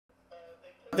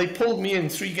They pulled me in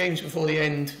 3 games before the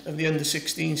end of the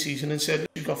under-16 season and said,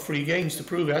 you've got 3 games to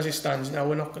prove it. As it stands now,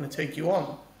 we're not going to take you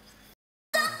on.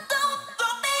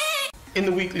 In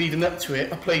the week leading up to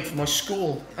it, I played for my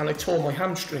school and I tore my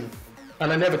hamstring.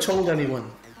 And I never told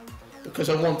anyone because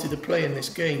I wanted to play in this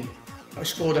game. I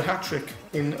scored a hat-trick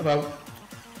in about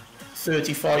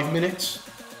 35 minutes.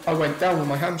 I went down with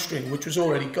my hamstring, which was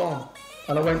already gone.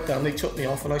 And I went down, they took me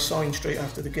off and I signed straight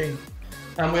after the game.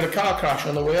 And we had a car crash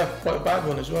on the way up, quite a bad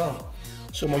one as well.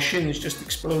 So my shins just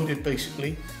exploded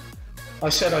basically. I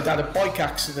said I'd had a bike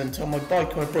accident on my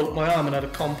bike when I broke my arm and had a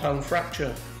compound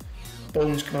fracture.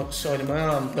 Bones come out the side of my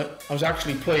arm, but I was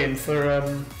actually playing for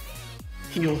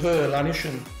Heel Her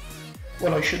Lanisham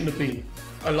when I shouldn't have been.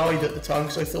 I lied at the time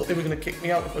because I thought they were going to kick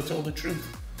me out if I told the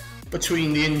truth.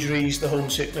 Between the injuries, the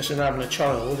homesickness and having a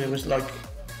child, it was like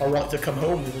I wanted to come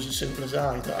home. It was as simple as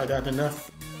that. I'd had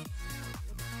enough.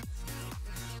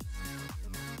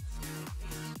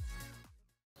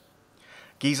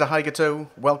 Geza Hajgato,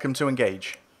 welcome to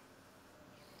Engage.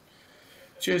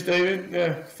 Cheers, David.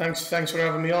 Yeah, thanks for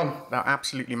having me on. No,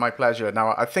 absolutely my pleasure.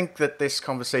 Now, I think that this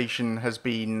conversation has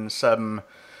been some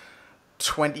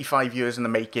 25 years in the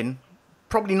making.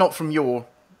 Probably not from your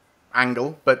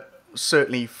angle, but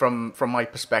certainly from my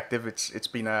perspective, it's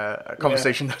been a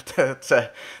conversation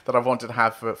that I've wanted to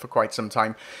have for quite some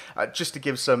time. Just to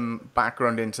give some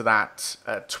background into that,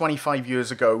 25 years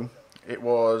ago, it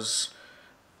was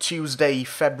Tuesday,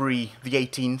 February the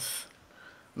 18th,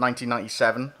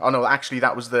 1997. Oh no, actually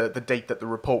that was the date that the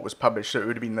report was published, so it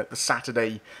would have been the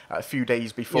Saturday a few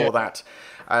days before that.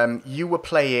 You were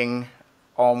playing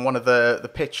on one of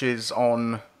the pitches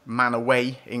on Manor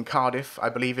Way in Cardiff. I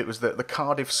believe it was the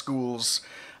Cardiff Schools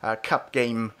Cup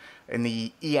game in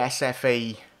the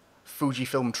ESFA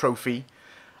Fujifilm Trophy.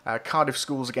 Cardiff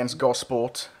Schools against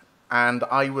Gosport. And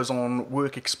I was on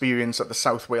work experience at the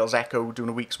South Wales Echo, doing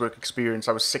a week's work experience.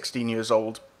 I was 16 years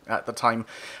old at the time,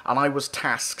 and I was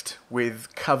tasked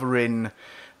with covering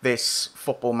this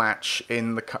football match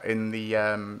in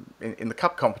the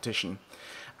cup competition.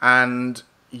 And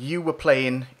you were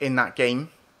playing in that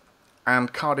game,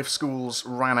 and Cardiff Schools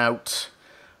ran out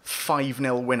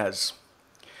 5-0 winners.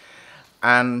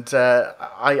 And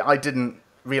I didn't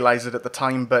realise it at the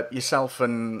time, but yourself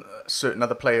and certain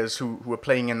other players who were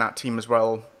playing in that team as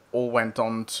well all went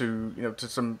on to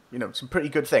some pretty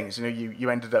good things. You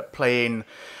ended up playing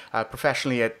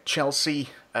professionally at Chelsea,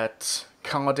 at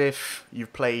Cardiff.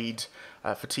 You've played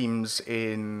for teams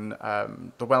in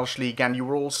the Welsh League, and you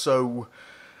were also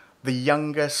the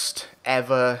youngest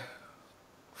ever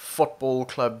football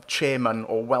club chairman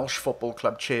or Welsh football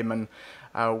club chairman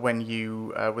when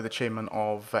you were the chairman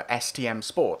of STM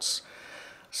Sports.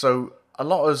 So a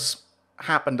lot has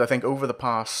happened, I think, over the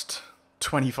past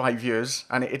 25 years,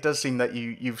 and it does seem that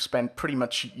you've spent pretty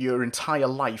much your entire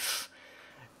life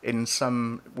in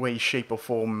some way, shape or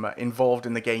form involved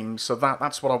in the game. So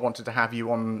that's what I wanted to have you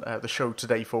on the show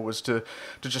today for, was to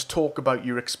just talk about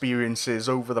your experiences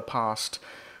over the past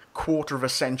quarter of a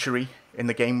century in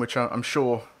the game, which I'm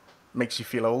sure makes you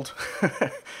feel old.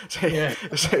 Yeah.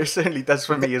 So it certainly does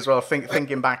for me as well.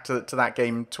 Thinking back to that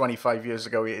game 25 years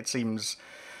ago, it seems,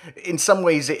 in some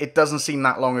ways it doesn't seem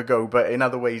that long ago, but in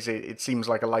other ways it seems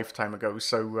like a lifetime ago.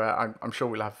 So I'm sure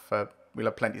we'll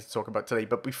have plenty to talk about today.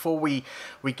 But before we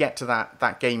get to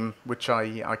that game, which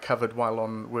I covered while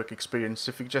on work experience,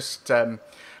 if you could just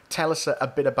tell us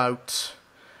a bit about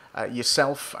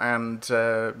yourself and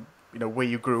where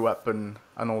you grew up and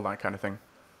all that kind of thing.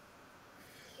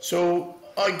 So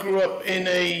I grew up in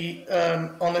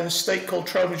on an estate called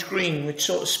Trowbridge Green, which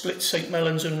sort of splits St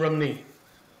Mellons and Rumney.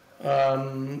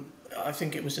 I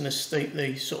think it was an estate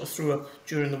they sort of threw up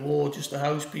during the war just to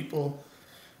house people.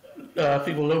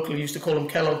 People locally used to call them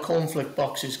Kellogg cornflake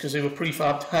boxes because they were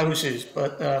prefabbed houses.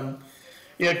 But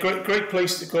yeah, great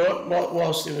place to grow up.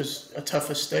 Whilst it was a tough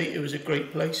estate, it was a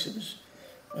great place. It was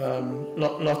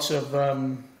lots of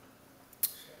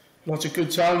good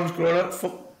times growing up.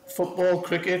 Football,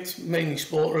 cricket, mainly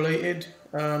sport related.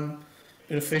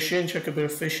 Bit of fishing, chuck a bit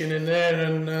of fishing in there,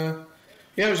 and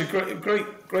yeah, it was a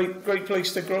great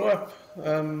place to grow up.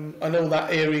 I know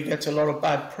that area gets a lot of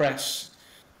bad press,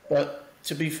 but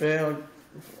to be fair,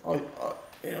 I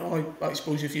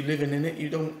suppose if you're living in it, you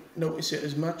don't notice it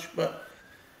as much. But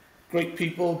great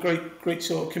people, great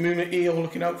sort of community, all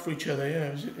looking out for each other.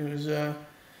 Yeah,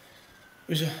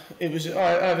 it was.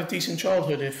 I had a decent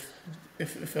childhood,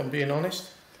 if I'm being honest.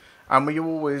 And were you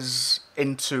always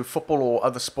into football or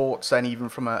other sports then, even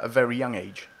from a very young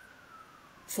age?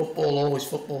 Football, always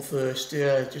football first,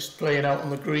 yeah. Just playing out on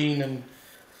the green and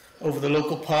over the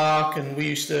local park. And we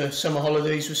used to, summer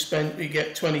holidays were spent, we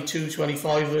get 22,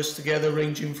 25 of us together,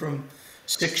 ranging from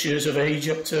 6 years of age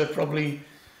up to probably,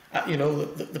 you know,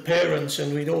 the parents,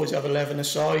 and we'd always have 11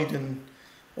 aside and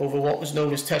over what was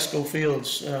known as Tesco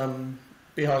Fields,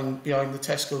 behind the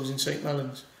Tesco's in St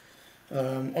Mellons.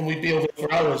 And we'd be over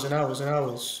for hours and hours and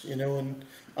hours, you know, and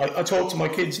I talk to my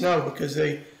kids now because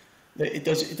it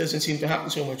doesn't seem to happen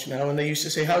so much now, and they used to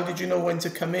say, how did you know when to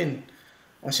come in?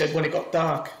 I said, when it got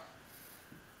dark.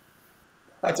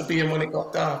 I had to be in when it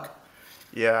got dark.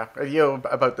 Yeah, you're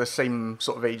about the same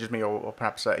sort of age as me, or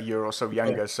perhaps a year or so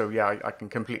younger. Yeah. So yeah, I can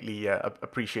completely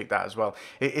appreciate that as well.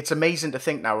 It's amazing to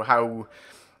think now how,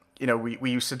 you know,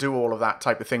 we used to do all of that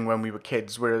type of thing when we were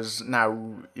kids, whereas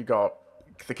now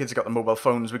the kids have got the mobile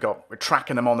phones. We're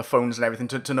tracking them on the phones and everything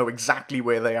to know exactly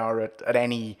where they are at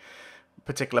any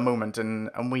particular moment,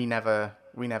 and we never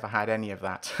had any of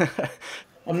that.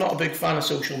 I'm not a big fan of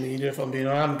social media, if I'm being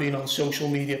honest. I haven't been on social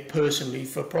media personally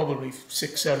for probably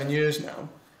 6-7 years now.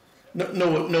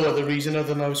 No other reason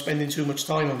other than I was spending too much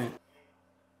time on it.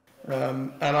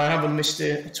 And I haven't missed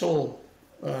it at all.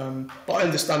 But I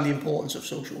understand the importance of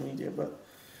social media. But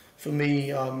for me,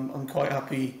 I'm quite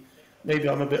happy. Maybe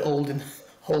I'm a bit old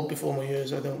before my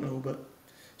years, I don't know. But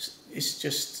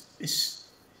it's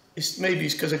maybe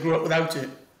it's because I grew up without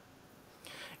it.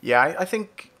 Yeah, I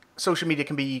think social media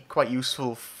can be quite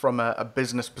useful from a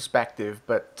business perspective,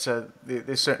 but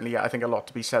there's certainly, I think, a lot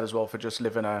to be said as well for just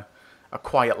living a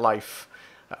quiet life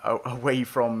away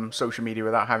from social media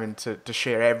without having to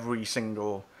share every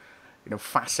single, you know,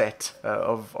 facet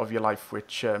of your life,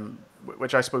 which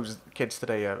I suppose kids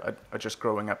today are just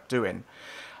growing up doing.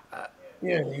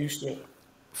 Yeah, they used to.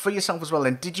 For yourself as well,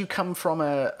 then, did you come from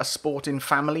a sporting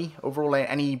family overall?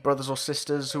 Any brothers or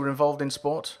sisters who were involved in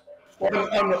sport? Well,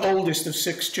 I'm the oldest of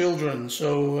 6 children,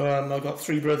 so I've got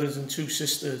 3 brothers and 2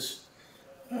 sisters.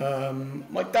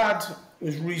 My dad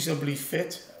was reasonably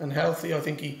fit and healthy. I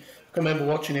can remember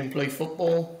watching him play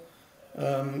football.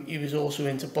 He was also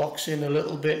into boxing a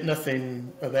little bit,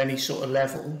 nothing of any sort of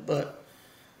level, but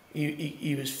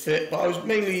he was fit. But I was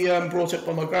mainly brought up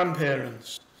by my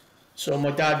grandparents. So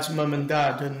my dad's mum and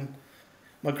dad, and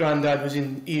my granddad was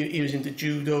he was into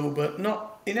judo, but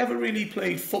he never really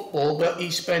played football, but he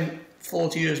spent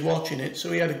 40 years watching it,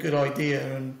 so he had a good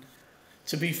idea. And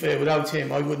to be fair, without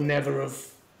him, I would never have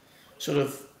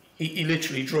he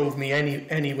literally drove me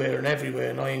anywhere and everywhere,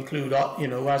 and I include, you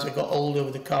know, as I got older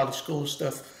with the Cardiff school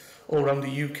stuff all around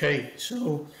the UK.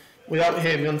 So without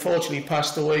him, unfortunately, he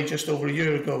passed away just over a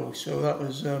year ago. So that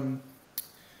was,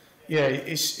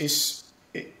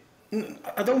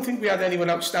 I don't think we had anyone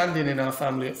outstanding in our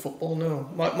family at football, no.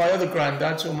 My other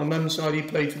granddad, so on my mum's side, he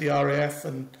played for the RAF,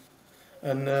 and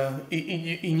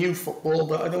he knew football,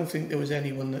 but I don't think there was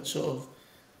anyone that sort of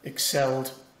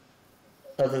excelled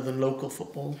other than local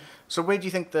football. So where do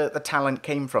you think the talent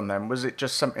came from then? Was it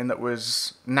just something that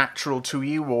was natural to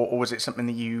you, or was it something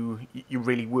that you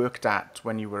really worked at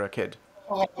when you were a kid?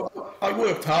 I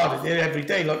worked hard at it every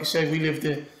day. Like you say, we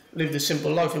lived a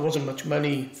simple life. There wasn't much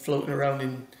money floating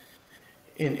around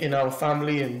in our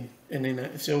family,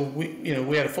 so we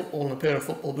had a football and a pair of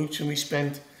football boots, and we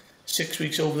spent 6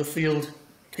 weeks over the field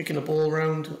kicking the ball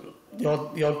around, the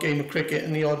odd game of cricket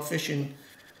and the odd fishing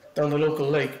down the local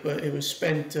lake. But it was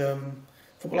spent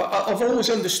football. I've always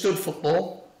understood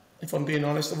football, if I'm being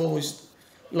honest. I've always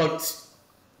liked,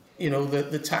 you know,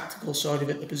 the tactical side of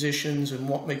it, the positions and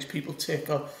what makes people tick.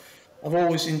 I've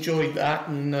always enjoyed that,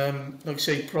 and like I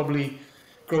say, probably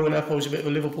growing up I was a bit of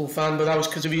a Liverpool fan, but that was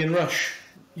because of Ian Rush.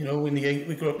 You know,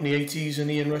 we grew up in the 80s, and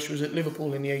Ian Rush was at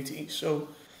Liverpool in the 80s. So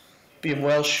being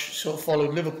Welsh, sort of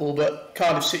followed Liverpool, but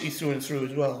Cardiff City through and through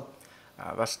as well.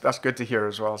 That's good to hear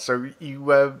as well. So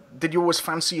did you always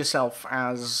fancy yourself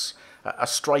as a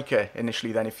striker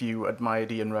initially then, if you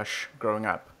admired Ian Rush growing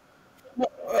up?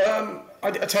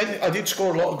 I did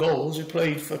score a lot of goals. I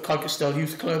played for Cykestel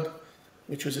Youth Club,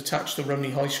 which was attached to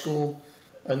Rumney High School,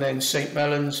 and then St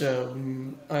Mellons,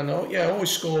 and I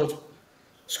always scored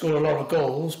a lot of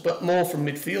goals, but more from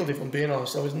midfield, if I'm being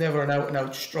honest. I was never an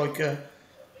out-and-out striker.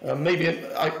 Maybe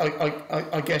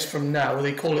I guess from now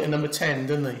they call it a number 10,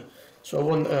 don't they? So I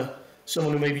want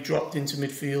someone who maybe dropped into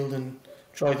midfield and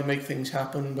tried to make things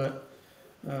happen. But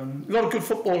a lot of good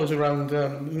footballers around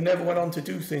who never went on to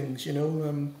do things, you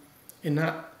know. In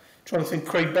that, trying to think,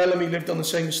 Craig Bellamy lived on the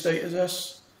same estate as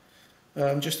us,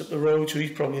 just up the road. So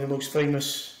he's probably the most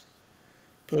famous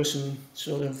person,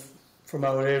 sort of, from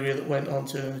our area that went on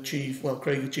to achieve. Well,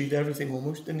 Craig achieved everything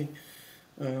almost, didn't he?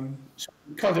 So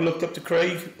we kind of looked up to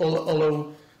Craig,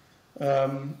 although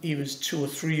he was 2 or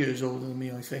 3 years older than me,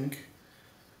 I think.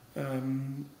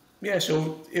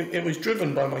 So it was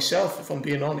driven by myself, if I'm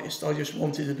being honest. I just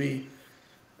wanted to be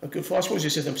a good. I suppose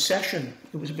it's an obsession.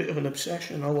 It was a bit of an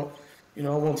obsession. You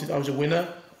know, I was a winner.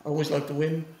 I always liked to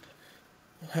win.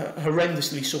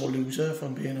 Horrendously sore loser, if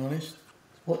I'm being honest.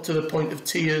 What, to the point of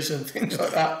tears and things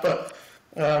like that. But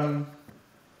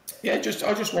yeah, I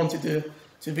just wanted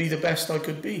to be the best I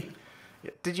could be.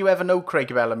 Did you ever know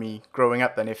Craig Bellamy growing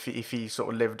up then, if he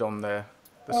sort of lived on the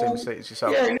same estate as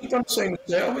yourself? Yeah, he lived on the same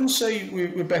estate. I wouldn't say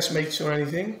we're best mates or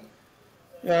anything.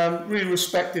 Really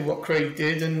respected what Craig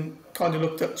did and kind of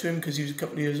looked up to him because he was a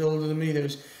couple of years older than me. There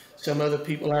was some other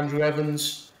people, Andrew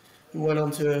Evans, who went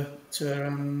on to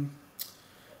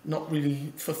not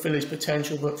really fulfil his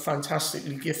potential, but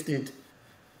fantastically gifted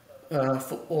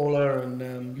footballer.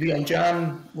 And Leon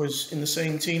Jan was in the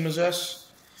same team as us.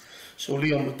 So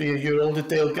Leon would be a year older.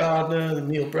 Dale Gardner,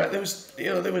 Neil Brett. There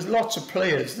was lots of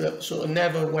players that sort of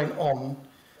never went on.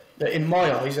 That, in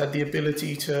my eyes, had the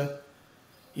ability to,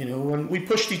 you know, and we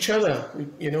pushed each other. We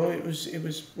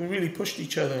really pushed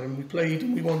each other, and we played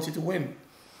and we wanted to win.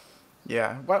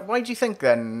 Yeah. Why do you think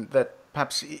then that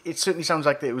perhaps it certainly sounds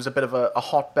like it was a bit of a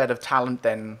hotbed of talent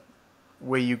then,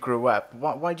 where you grew up?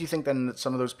 Why do you think then that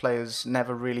some of those players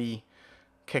never really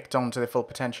kicked on to their full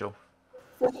potential?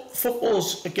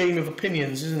 Football's a game of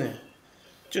opinions, isn't it?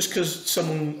 Just because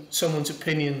someone's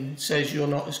opinion says you're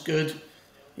not as good,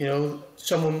 you know,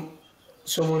 someone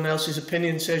else's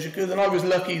opinion says you're good. And I was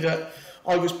lucky that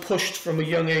I was pushed from a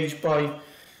young age by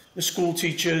the school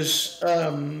teachers,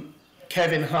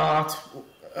 Kevin Hart,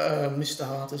 Mr.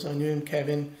 Hart as I knew him,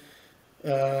 Kevin.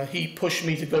 He pushed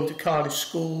me to go to Cardiff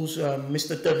schools.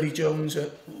 Mr. Dudley Jones at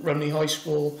Rumney High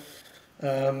School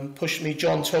pushed me.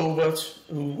 John Tobert,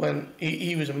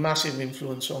 he was a massive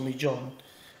influence on me. John,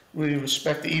 really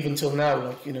respect it even till now.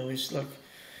 Like, you know, he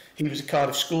was a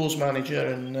Cardiff schools manager,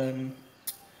 and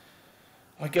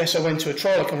I guess I went to a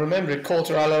trial. I can remember it.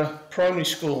 Quarteralla Primary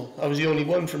School. I was the only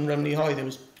one from Rumney High. There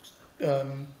was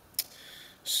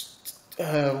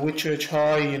Whitchurch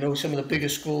High. You know, some of the bigger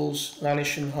schools,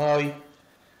 Lanisham High.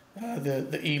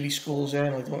 The Ely schools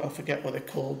there, I forget what they're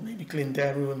called, maybe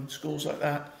Glendaru and schools like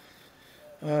that.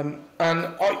 And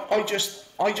I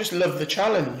just loved the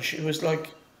challenge. It was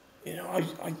like, you know,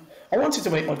 I wanted to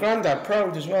make my granddad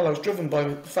proud as well. I was driven by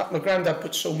the fact my granddad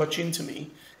put so much into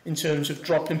me in terms of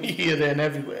dropping me here, there and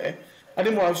everywhere. I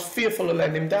was fearful of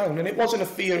letting him down. And it wasn't a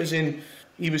fear as in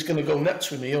he was going to go nuts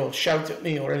with me or shout at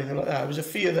me or anything like that. It was a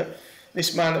fear that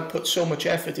this man had put so much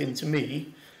effort into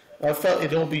me. I felt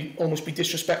it'd almost be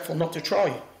disrespectful not to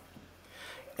try.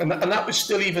 And that was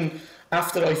still even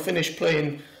after I finished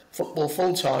playing football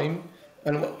full-time,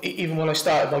 and even when I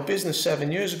started my business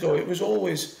 7 years ago, it was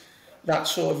always that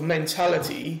sort of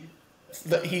mentality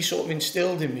that he sort of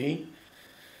instilled in me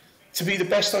to be the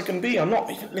best I can be.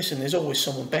 Listen, there's always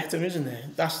someone better, isn't there?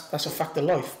 That's a fact of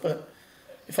life. But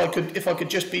if I could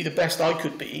just be the best I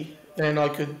could be, then I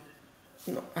could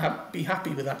be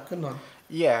happy with that, couldn't I?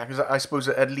 Yeah, because I suppose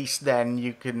at least then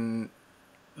you can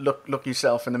look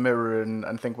yourself in the mirror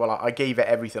and think, well, I gave it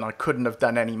everything. I couldn't have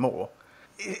done any more.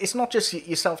 It's not just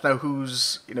yourself now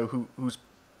who's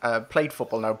played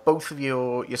football now. Both of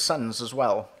your sons as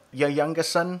well. Your younger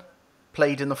son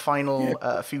played in the final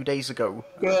a few days ago.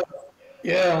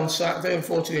 Yeah, on Saturday.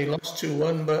 Unfortunately, he lost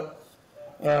 2-1. But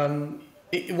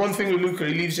one thing with Luca,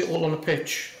 he leaves it all on the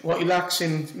pitch. What he lacks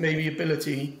in maybe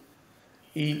ability,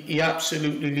 he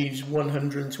absolutely leaves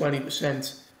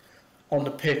 120% on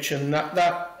the pitch, and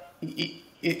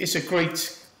it's a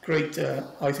great.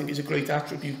 I think it's a great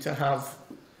attribute to have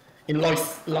in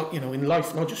life. In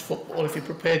life, not just football. If you're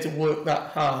prepared to work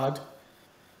that hard,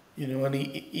 you know, and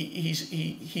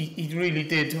he really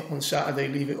did on Saturday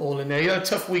leave it all in there. He had a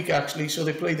tough week actually. So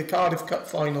they played the Cardiff Cup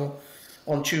Final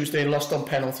on Tuesday and lost on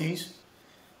penalties.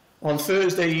 On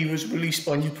Thursday, he was released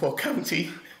by Newport County,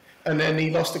 and then he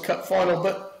lost the Cup Final.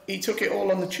 But he took it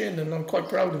all on the chin, and I'm quite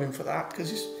proud of him for that,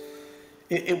 because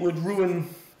it would ruin.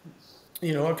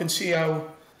 You know, I can see how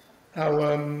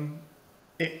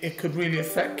it could really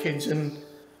affect kids, and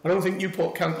I don't think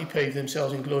Newport County paved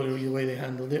themselves in glory the way they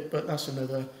handled it, but that's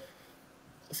another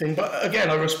thing. But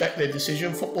again, I respect their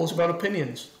decision. Football's about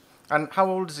opinions. And how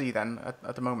old is he then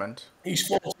at the moment? He's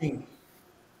 14.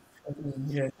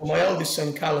 Yeah. Well, my eldest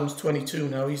son Callum's 22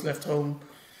 now. He's left home.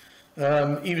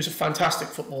 He was a fantastic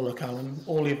footballer, Callum.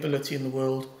 All the ability in the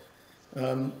world.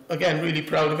 Again, really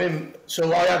proud of him.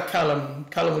 So I had Callum.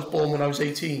 Callum was born when I was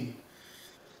 18.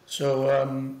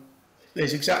 So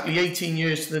there's exactly 18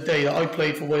 years to the day that I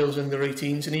played for Wales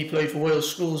under-18s and he played for Wales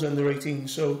schools under-18s.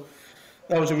 So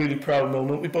that was a really proud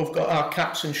moment. We both got our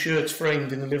caps and shirts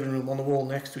framed in the living room on the wall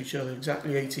next to each other.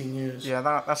 Exactly 18 years. Yeah,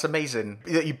 that's amazing.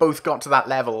 That you both got to that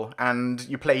level and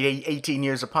you played 18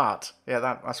 years apart. Yeah,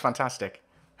 that's fantastic.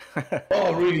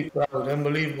 Oh, really proud.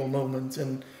 Unbelievable moment.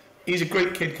 And he's a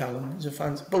great kid, Callum. He's a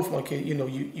fan. Both my kids, you know,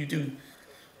 you do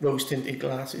rose tinted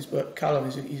glasses, but Callum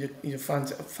he's a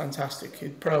fantastic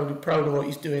kid. Proud of what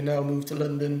he's doing now. Moved to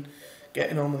London,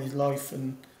 getting on with his life,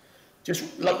 and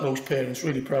just like most parents,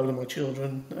 really proud of my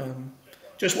children.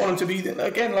 Just want them to be,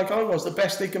 again, like I was, the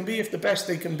best they can be. If the best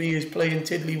they can be is playing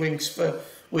tiddlywinks for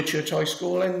Whitchurch High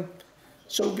School, then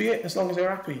so be it, as long as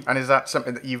they're happy. And is that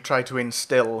something that you've tried to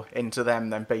instill into them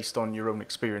then, based on your own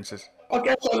experiences? I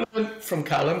guess I learned from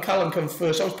Callum. Callum comes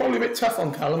first. I was probably a bit tough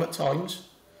on Callum at times.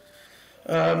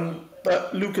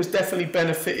 But Luke has definitely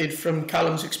benefited from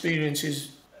Callum's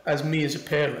experiences as me as a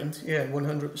parent. Yeah,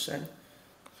 100%.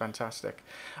 Fantastic.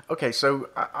 Okay, so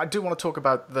I do want to talk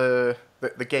about the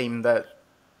game that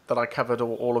I covered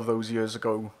all of those years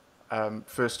ago,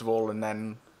 first of all, and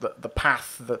then the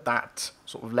path that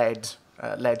sort of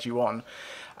led you on.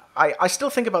 I still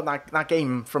think about that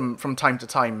game from time to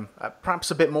time,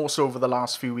 perhaps a bit more so over the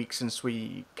last few weeks since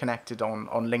we connected on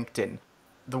LinkedIn.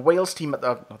 The Wales team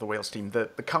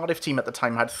the Cardiff team at the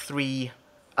time had 3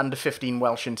 under-15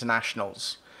 Welsh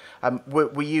internationals.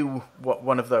 Were you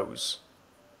one of those?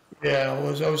 Yeah,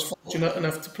 I was fortunate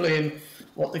enough to play in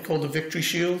what they call the Victory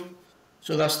Shield.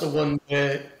 So that's the one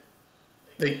where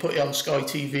they put it on Sky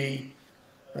TV,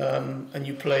 and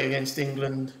you play against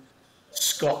England,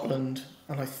 Scotland,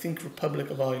 and I think Republic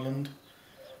of Ireland.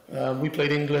 We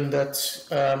played England at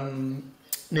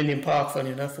Ninian Park,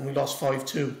 funny enough, and we lost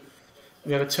 5-2.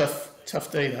 We had a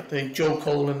tough day that day. Joe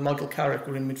Cole and Michael Carrick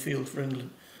were in midfield for England,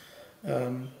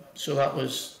 so that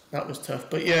was tough.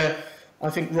 But yeah, I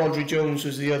think Rodri Jones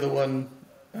was the other one,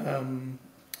 and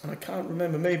I can't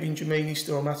remember. Maybe Jermaine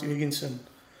Easter or Matthew Higginson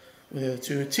were the other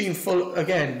two. A team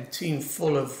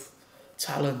full of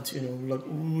talent. You know, like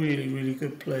really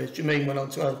good players. Jermaine went on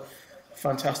to have a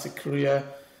fantastic career.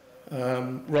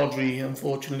 Rodri,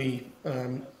 unfortunately,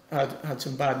 had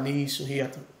some bad knees, so he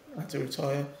had to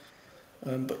retire.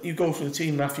 But you go for the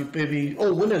team, Matthew Bibby,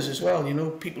 all winners as well, you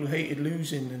know, people who hated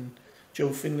losing, and Joe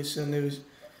Finlayson. It was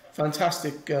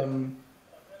fantastic. And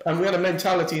we had a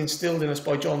mentality instilled in us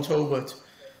by John Tobert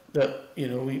that, you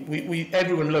know, we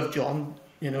everyone loved John.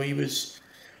 You know, he was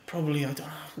probably, I don't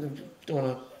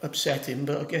want to upset him,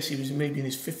 but I guess he was maybe in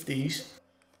his 50s.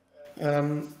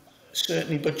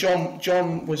 Certainly, but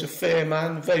John was a fair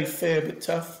man, very fair but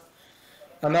tough.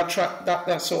 And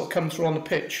that sort of come through on the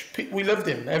pitch. We loved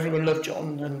him. Everyone loved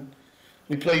John, and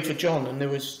we played for John. And there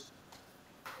was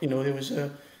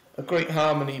a great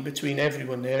harmony between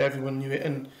everyone there. Everyone knew it.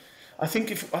 And I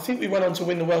think we went on to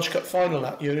win the Welsh Cup Final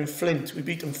that year in Flint. We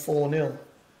beat them 4-0,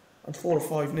 and 4 or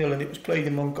 5-0, and it was played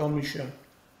in Montgomeryshire.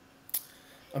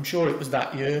 I'm sure it was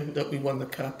that year that we won the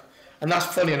cup. And that's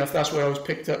funny enough. That's where I was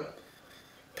picked up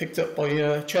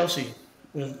by Chelsea.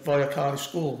 Was via Cardiff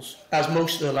schools, as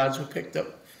most of the lads were picked up.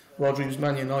 Rodri was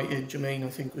Man United, Jermaine I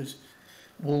think was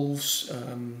Wolves,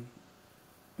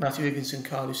 Matthew Higginson,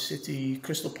 Cardiff City,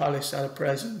 Crystal Palace had a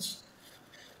presence.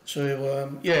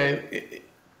 So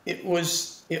it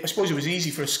was. I suppose it was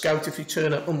easy for a scout if you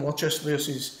turn up and watch us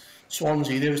versus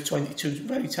Swansea. There was 22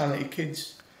 very talented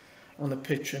kids on the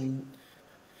pitch, and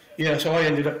so I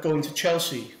ended up going to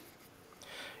Chelsea.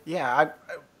 Yeah,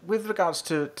 with regards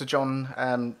to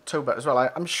John Tobert as well,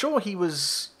 I'm sure he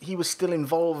was still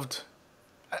involved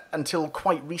until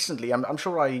quite recently. I'm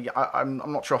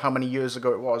not sure how many years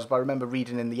ago it was, but I remember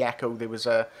reading in the Echo there was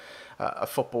a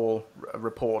football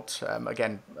report,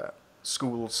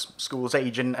 school's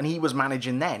age, and he was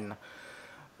managing then.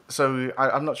 So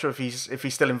I'm not sure if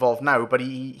he's still involved now, but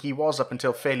he was up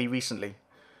until fairly recently.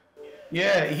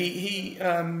 Yeah, he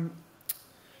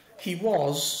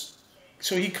was.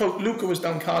 So Luca was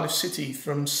down Cardiff City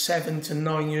from 7 to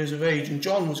 9 years of age, and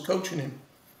John was coaching him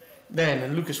then,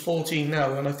 and Luca's 14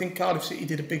 now. And I think Cardiff City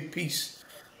did a big piece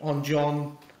on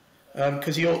John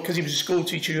because he was a school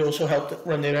teacher. He also helped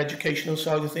run their educational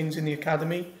side of things in the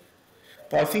academy.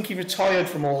 But I think he retired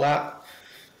from all that.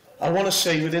 I want to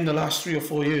say within the last 3 or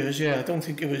 4 years. Yeah, I don't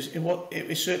think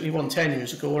it certainly wasn't 10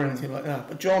 years ago or anything like that.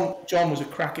 But John was a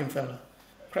cracking fella.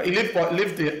 He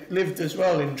lived as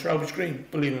well in Trowbridge Green,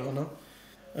 believe it or not.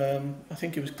 I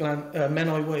think it was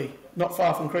Menai Way, not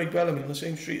far from Craig Bellamy, on the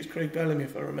same street as Craig Bellamy,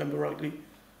 if I remember rightly.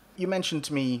 You mentioned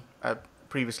to me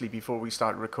previously, before we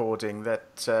started recording,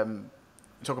 that you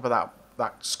talk about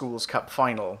that Schools Cup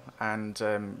final, and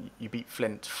you beat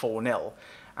Flint 4-0,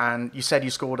 and you said you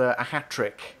scored a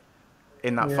hat-trick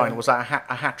in that final. Was that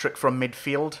a hat-trick from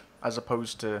midfield, as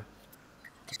opposed to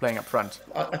playing up front?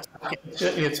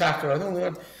 Certainly attacker. I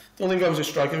don't think I was a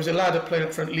striker. There was a lad that played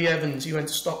up front, Lee Evans. He went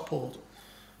to Stockport.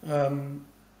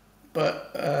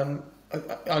 But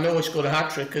I know I scored a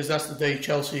hat-trick because that's the day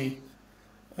Chelsea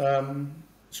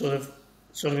sort of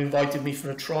sort of invited me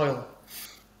for a trial.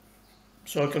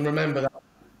 So I can remember that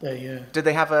day. Did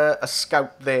they have a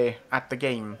scout there at the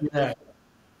game? Yeah,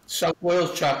 South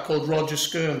Wales chap called Roger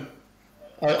Skirm.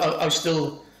 I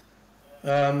still,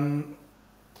 I'm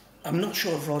not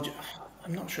sure if Roger,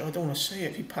 I'm not sure, I don't want to say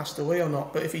if he passed away or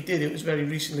not, but if he did, it was very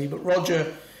recently. But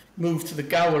Roger moved to the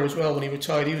Gower as well when he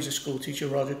retired. He was a school teacher,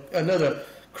 Roger. Another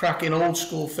cracking old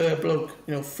school fair bloke,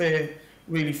 you know, fair,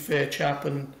 really fair chap.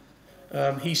 And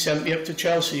he sent me up to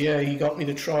Chelsea, yeah, he got me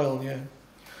the trial, yeah.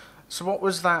 So what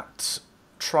was that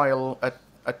trial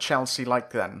at Chelsea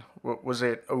like then? Was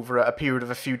it over a period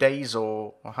of a few days,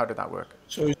 or how did that work?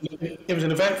 So it was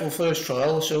an eventful first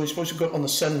trial. So we were supposed to go up on the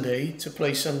Sunday to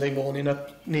play Sunday morning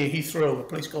up near Heathrow, a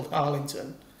place called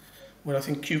Harlington, where I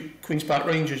think Queen's Park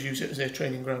Rangers use it as their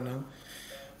training ground now.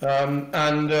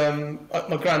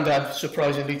 My granddad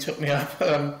surprisingly took me up,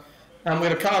 and we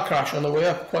had a car crash on the way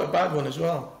up, quite a bad one as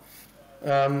well.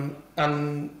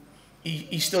 And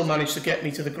he still managed to get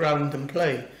me to the ground and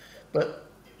play, but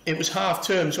it was half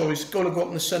term, so I was going to go up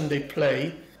on the Sunday,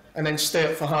 play, and then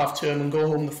stay up for half term and go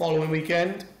home the following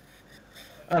weekend.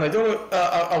 And I don't know,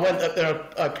 I went up there,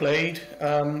 I played.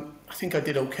 I think I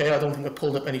did okay. I don't think I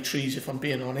pulled up any trees, if I'm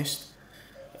being honest.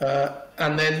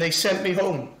 And then they sent me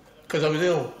home because I was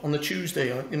ill on the Tuesday.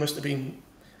 It must have been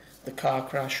the car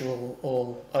crash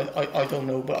or I don't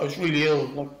know, but I was really ill,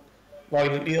 like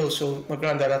violently ill. So my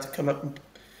granddad had to come up and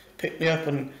pick me up,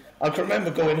 and I can remember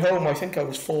going home. I think I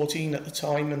was 14 at the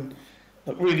time, and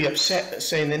like really upset,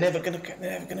 saying they're never gonna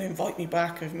invite me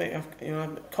back.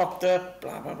 I'm cocked up,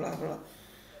 blah blah blah blah.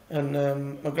 And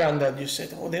my granddad just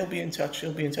said, "Oh, they'll be in touch.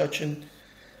 They'll be in touch." And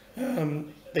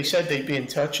they said they'd be in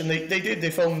touch, and they did. They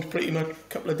phoned pretty much a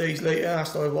couple of days later,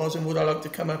 asked how I was, and would I like to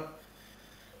come up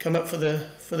for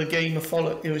the game.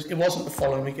 It wasn't the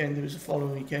following weekend. It was the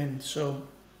following weekend. So.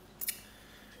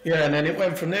 Yeah, and then it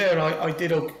went from there.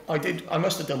 I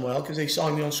must have done well because they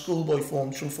signed me on schoolboy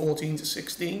forms from 14 to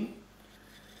 16.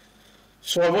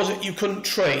 So you couldn't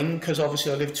train because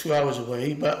obviously I lived 2 hours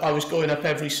away, but I was going up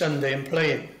every Sunday and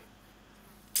playing.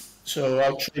 So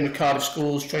I trained with Cardiff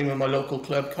schools, trained with my local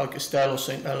club, Cardiff or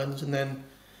St Helens, and then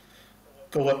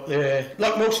go up there.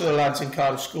 Like most of the lads in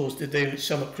Cardiff schools did,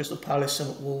 some at Crystal Palace, some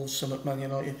at Wolves, some at Man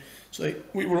United. So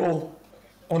we were all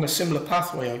on a similar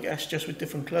pathway, I guess, just with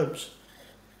different clubs.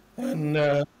 And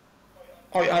I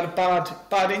had a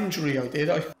bad injury. I did.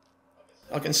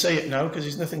 I can say it now because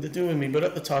it's nothing to do with me. But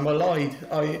at the time, I lied.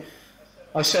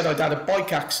 I said I'd had a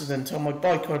bike accident on my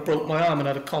bike where I broke my arm and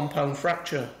had a compound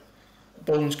fracture.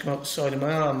 Bones come out the side of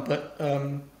my arm. But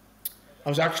I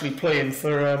was actually playing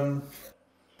for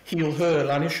Heel Her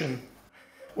Lanishan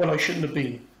when I shouldn't have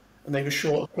been, and they were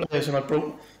short of players, and I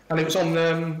broke. And it was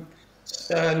on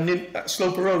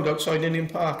Sloper Road outside Indian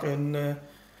Park, and.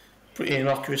 Pretty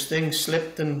innocuous thing,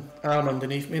 slipped and arm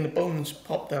underneath me and the bones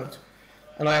popped out.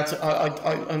 And I had to,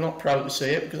 I'm not proud to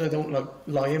say it because I don't like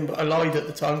lying, but I lied at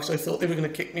the time because I thought they were going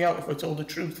to kick me out if I told the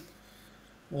truth.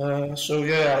 So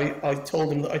yeah, I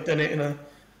told them that I'd done it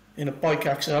in a bike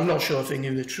accident. I'm not sure if they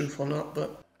knew the truth or not,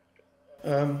 but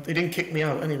they didn't kick me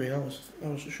out anyway, that was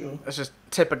for sure. It's just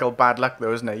typical bad luck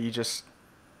though, isn't it? You just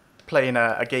playing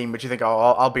a game which you think,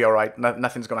 oh, I'll be all right,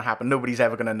 nothing's going to happen, nobody's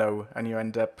ever going to know, and you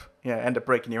end up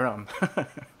breaking your arm.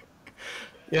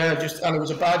 Yeah, and it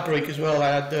was a bad break as well. I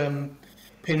had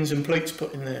pins and plates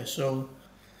put in there, so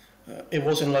it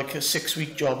wasn't like a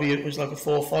 6-week job. It was like a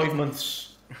 4 or 5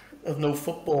 months of no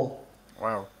football.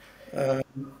 Wow.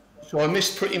 So I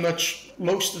missed pretty much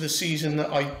most of the season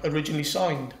that I originally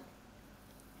signed.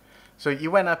 So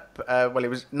you went up, well, it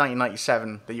was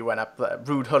 1997 that you went up.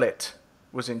 Ruud Gullit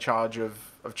was in charge of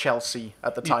Chelsea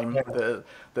at the time, yeah.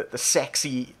 the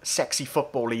sexy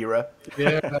football era.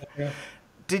 Yeah.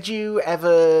 Did you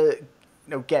ever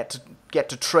get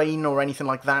to train or anything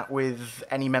like that with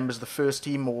any members of the first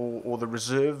team or the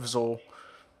reserves? Or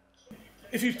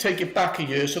if you take it back a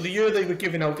year, so the year they were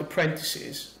giving out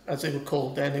apprentices, as they were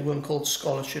called then, they weren't called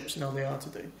scholarships, now they are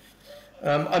today.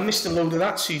 I missed a load of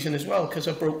that season as well because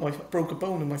I broke a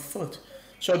bone in my foot.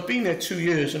 So I'd been there 2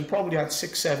 years and probably had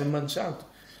 6-7 months out,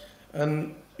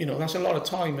 and that's a lot of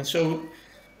time. And so,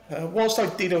 whilst I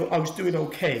was doing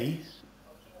okay,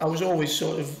 I was always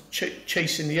sort of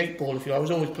chasing the 8 ball. If you know, I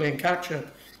was always playing catch up.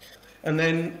 And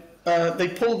then they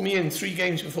pulled me in 3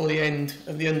 games before the end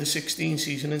of the under-16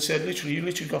 season and said, you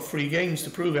literally got 3 games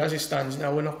to prove it. As it stands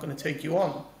now, we're not going to take you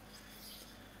on.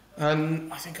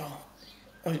 And I think,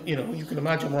 you can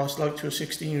imagine what it's like to a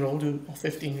 16-year-old or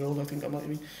 15-year-old. I think I might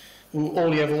be. Who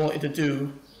all he ever wanted to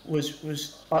do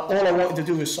was all I wanted to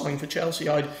do was sign for Chelsea.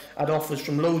 I'd had offers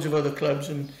from loads of other clubs,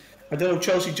 and I don't know,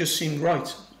 Chelsea just seemed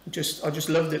right. I just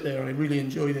loved it there. I really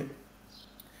enjoyed it.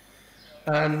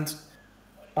 and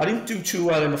I didn't do too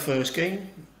well in the first game.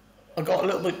 I got a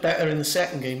little bit better in the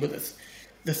second game, but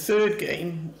the third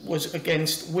game was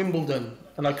against Wimbledon,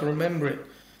 and I can remember it.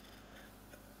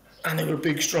 And they were a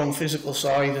big, strong, physical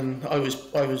side, and I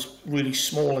was really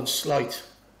small and slight.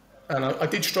 And I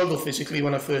did struggle physically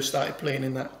when I first started playing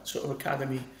in that sort of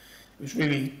academy. It was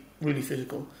really, really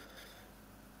physical.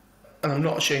 And I'm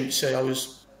not ashamed to say I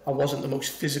wasn't the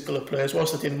most physical of players.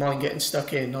 Whilst I didn't mind getting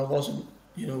stuck in, I wasn't,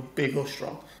 big or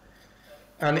strong.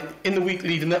 And in the week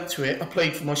leading up to it, I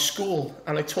played for my school,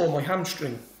 and I tore my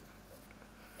hamstring.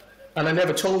 And I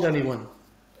never told anyone,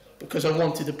 because I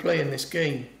wanted to play in this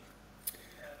game.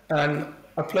 And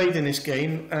I played in this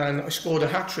game, and I scored a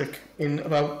hat-trick in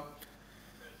about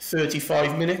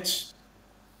 35 minutes.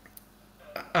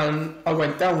 And I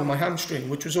went down with my hamstring,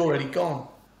 which was already gone.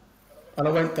 And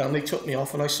I went down, they took me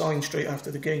off, and I signed straight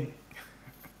after the game.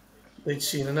 They'd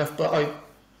seen enough, but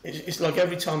it's like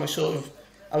every time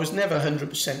I was never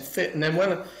 100% fit. And then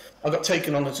when I got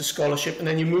taken on as a scholarship, and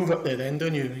then you move up there then,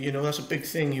 don't you? That's a big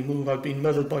thing, you move. I've been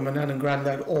mothered by my nan and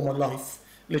granddad all my life,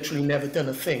 literally never done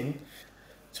a thing.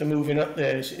 So moving up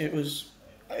there, it was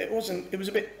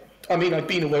a bit, I'd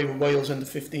been away with Wales under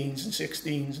 15s and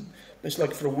 16s, and it's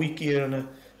like for a week here and a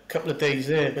couple of days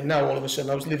there, but now all of a sudden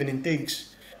I was living in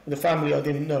digs with a family I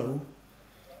didn't know,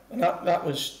 and that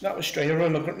was strange. I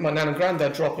remember my nan and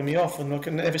granddad dropping me off, and I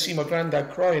could never see my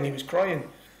granddad cry, and he was crying.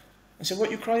 I said, "What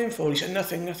are you crying for?" He said,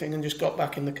 "Nothing," and just got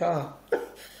back in the car.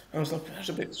 I was like, that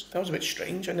was a bit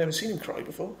strange. I'd never seen him cry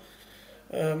before.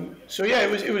 So yeah, it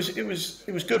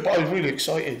was good, but I was really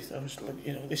excited. I was like,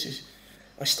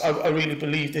 I really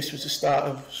believed this was the start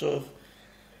of sort of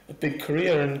a big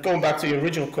career. And going back to your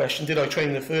original question, did I train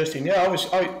in the first team? Yeah,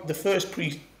 the first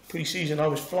pre-season I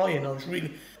was flying. I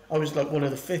was like one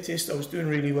of the fittest. I was doing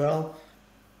really well.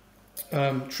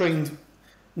 Trained,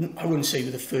 I wouldn't say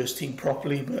with the first team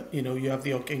properly, but you have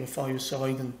the odd game of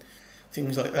five-a-side and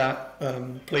things like that.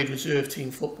 Played reserve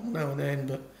team football now and then,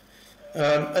 but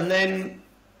and then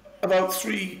about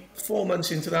 3-4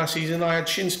 months into that season, I had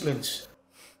shin splints.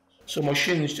 So my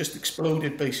shins just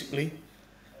exploded basically.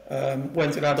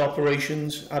 Went and had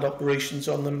operations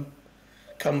on them,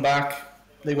 come back,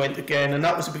 they went again, and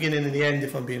that was the beginning and the end,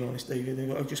 if I'm being honest,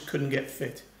 David. I just couldn't get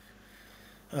fit.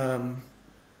 And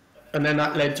then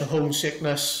that led to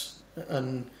homesickness,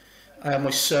 and I had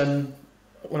my son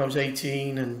when I was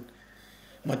 18, and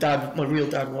my real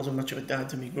dad wasn't much of a dad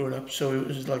to me growing up, so it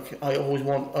was like I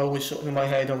always sort of in my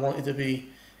head I wanted to be,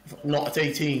 not at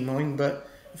 18 mind, but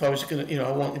if I was gonna,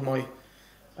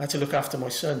 I had to look after my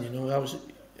son, that was,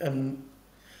 and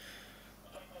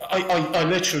I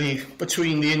literally,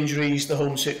 between the injuries, the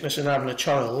homesickness and having a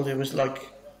child, it was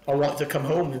like I wanted to come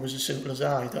home. It was as simple as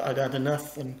that. I'd had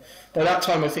enough, and by that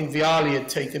time I think Viali had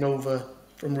taken over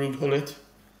from Ruud Gullit.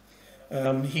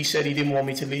 He said he didn't want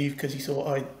me to leave because he thought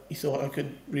I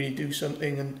could really do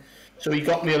something, and so he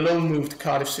got me a loan move to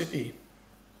Cardiff City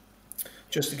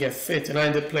just to get fit, and I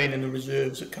ended up playing in the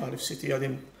reserves at Cardiff City. I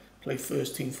didn't play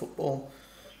first team football,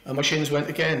 and my shins went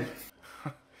again.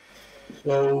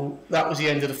 So that was the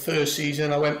end of the first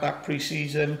season. I went back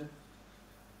pre-season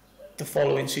the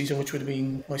following season, which would have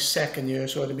been my second year,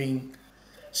 so I'd have been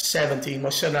 17. My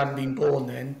son hadn't been born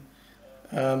then,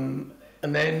 and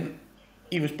then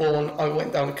he was born. I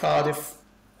went down to Cardiff,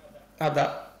 had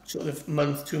that sort of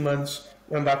month, 2 months,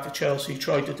 went back to Chelsea,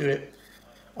 tried to do it.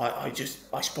 I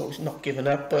suppose not given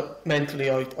up, but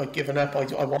mentally I'd given up. I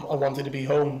wanted to be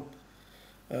home,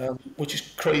 which is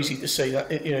crazy to say that.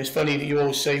 It's funny that you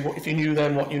always say, if you knew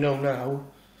then what you know now,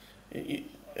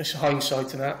 it's hindsight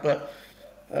to that, but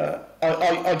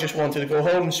I just wanted to go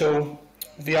home. So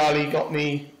Viali got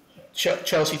me,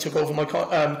 Chelsea took over my,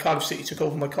 Cardiff City took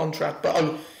over my contract,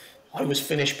 but I was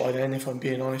finished by then, if I'm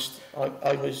being honest.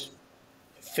 I was,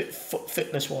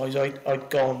 fitness-wise, I'd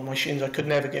gone. My shins, I could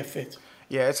never get fit.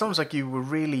 Yeah, it sounds like you were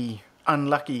really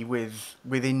unlucky with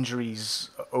injuries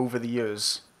over the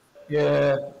years.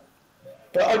 Yeah,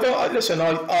 but I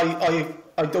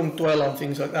don't dwell on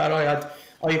things like that.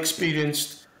 I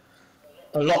experienced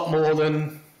a lot more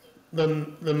than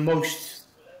most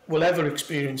will ever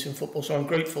experience in football, so I'm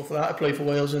grateful for that. I played for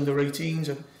Wales under 18s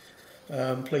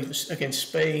and played against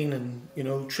Spain,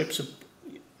 and trips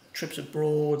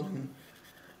abroad and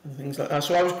things like that.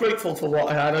 So I was grateful for what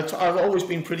I had. I've always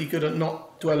been pretty good at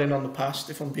not dwelling on the past,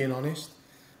 if I'm being honest.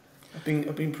 I've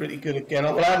been pretty good at getting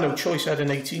on. Well, I had no choice. I had an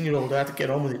 18-year-old. I had to get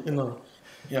on with it, didn't I?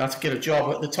 I had to get a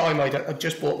job. At the time, I'd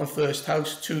just bought my first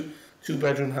house,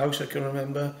 two-bedroom house. I can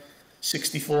remember,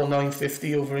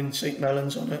 64,950 over in St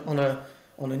Mellons on a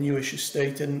newish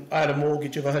estate, and I had a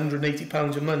mortgage of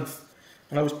 £180 a month,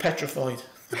 and I was petrified.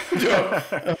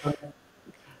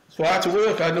 So I had to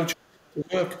work. I had no choice to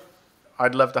work.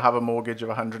 I'd love to have a mortgage of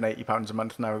 £180 a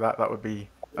month now. That would be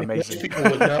Most amazing. people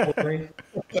would now, wouldn't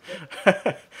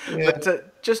they? Yeah.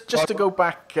 But just to go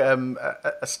back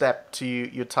a step to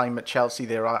your time at Chelsea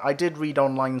there, I did read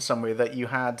online somewhere that you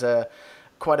had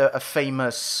quite a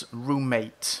famous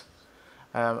roommate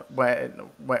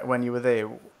when you were there.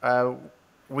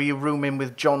 Were you rooming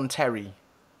with John Terry?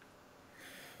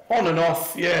 On and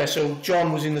off, yeah. So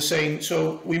John was in the same.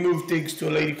 So we moved digs to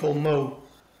a lady called Mo,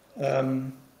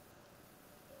 and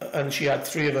she had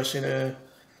three of us in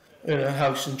a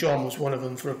house, and John was one of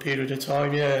them for a period of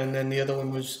time, yeah. And then the other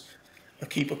one was a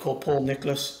keeper called Paul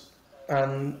Nicholas,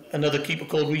 and another keeper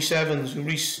called Rhys Evans.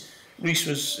 Rhys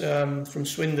was from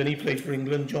Swindon. He played for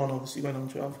England. John obviously went on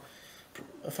to have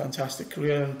a fantastic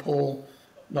career, and Paul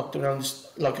knocked around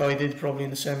like I did, probably in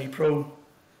the semi-pro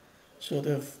sort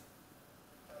of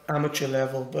amateur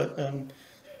level. But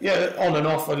yeah, on and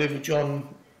off. I lived with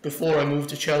John before I moved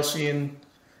to Chelsea, and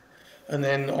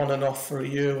then on and off for a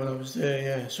year when I was there,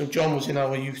 yeah. So John was in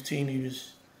our youth team. He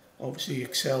was obviously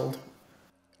excelled.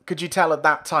 Could you tell at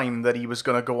that time that he was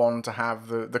going to go on to have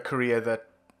the career that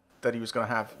he was going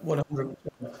to have?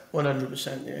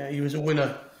 100%, yeah. He was a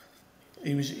winner.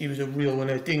 He was a real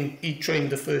winner. He trained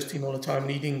the first team all the time,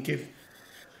 and he didn't give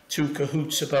two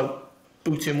cahoots about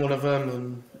booting one of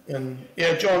them. And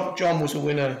yeah, John was a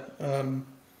winner.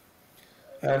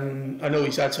 And I know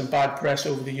he's had some bad press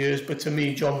over the years, but to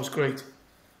me, John was great.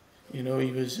 You know,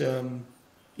 he was the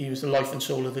life and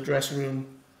soul of the dressing room.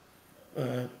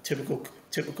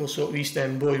 Typical sort of East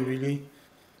End boy, really.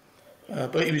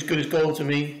 But he was good as gold to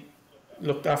me.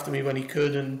 Looked after me when he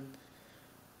could,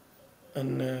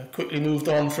 and quickly moved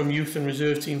on from youth and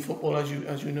reserve team football. As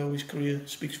you know, his career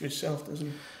speaks for itself, doesn't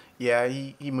it? Yeah,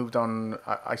 he moved on.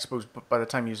 I suppose by the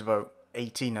time he was about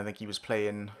 18, I think he was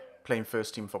playing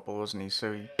first team football, wasn't he?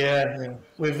 So yeah.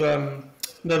 With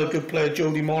another good player,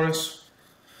 Jody Morris,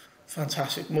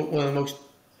 fantastic, one of the most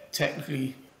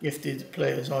technically gifted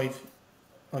players I've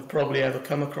probably ever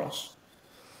come across.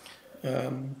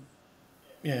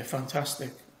 Yeah,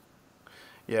 fantastic.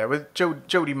 Yeah, with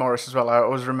Jody Morris as well. I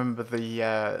always remember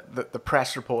the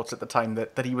press reports at the time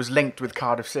that he was linked with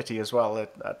Cardiff City as well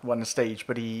at one stage,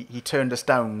 but he turned us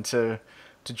down to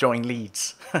join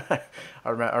Leeds. I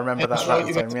remember that time.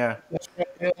 Yeah. That's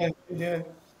right.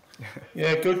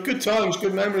 Yeah. Good times,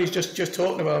 good memories. Just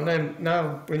talking about them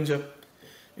now brings up,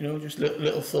 just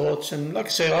little thoughts. And like I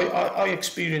say, I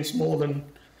experienced more than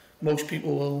most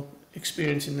people will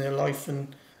experience in their life,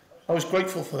 and I was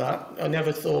grateful for that. I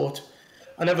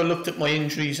never looked at my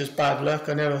injuries as bad luck.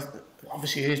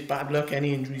 Obviously it is bad luck.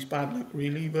 Any injury is bad luck,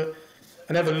 really. But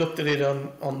I never looked at it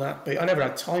on that. But I never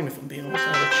had time, if I'm being honest.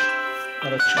 I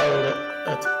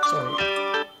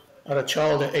had a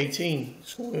child at 18,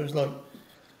 so it was like,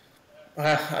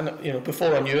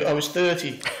 before I knew it, I was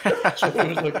 30. So it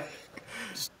was like,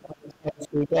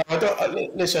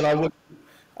 listen, I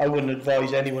wouldn't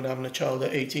advise anyone having a child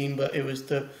at 18, but it was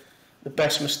the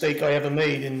best mistake I ever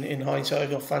made. In hindsight, I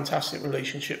got a fantastic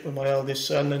relationship with my eldest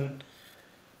son,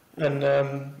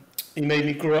 and he made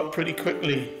me grow up pretty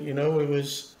quickly. It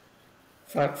was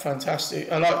fantastic,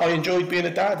 and I enjoyed being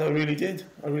a dad. I really did.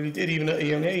 Even at a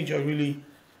young age, I really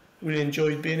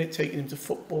enjoyed being it, taking him to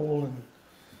football,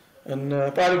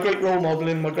 but I had a great role model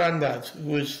in my granddad,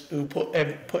 who put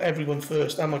everyone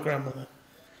first, and my grandmother.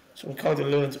 So I kind of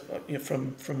learned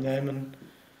from them, and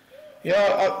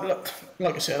yeah,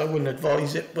 like I said, I wouldn't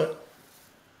advise it, but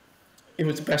it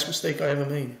was the best mistake I ever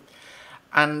made.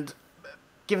 And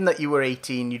given that you were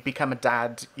 18, you'd become a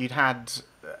dad, you'd had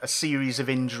a series of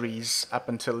injuries up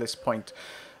until this point.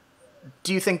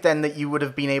 Do you think then that you would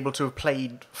have been able to have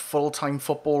played full-time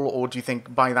football, or do you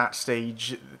think by that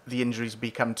stage the injuries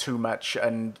become too much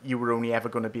and you were only ever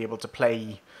going to be able to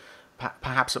play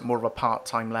perhaps at more of a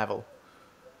part-time level?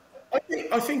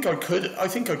 I think I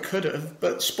could have,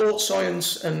 but sports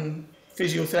science and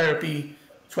physiotherapy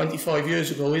 25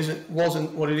 years ago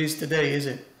wasn't what it is today, is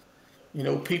it?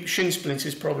 Shin splints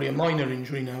is probably a minor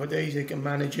injury nowadays. They can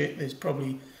manage it. There's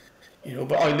probably,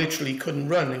 but I literally couldn't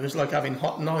run. It was like having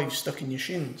hot knives stuck in your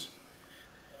shins.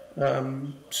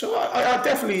 So I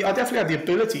definitely had the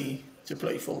ability to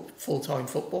play full-time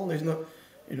football. There's not,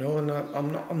 and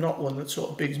I'm not one that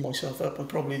sort of bigs myself up. I'd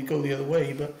probably go the other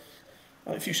way, but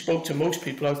if you spoke to most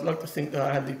people, I'd like to think that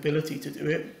I had the ability to do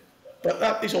it. But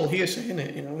that is all hearsay, isn't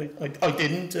it? I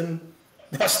didn't, and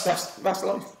that's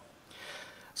life.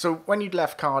 So when you'd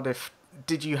left Cardiff,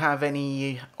 did you have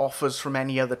any offers from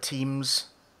any other teams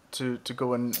to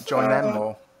go and join them,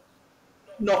 or?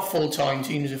 Not full-time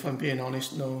teams, if I'm being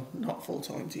honest. No, not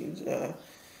full-time teams.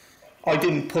 I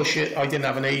didn't push it. I didn't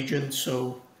have an agent,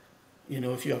 so You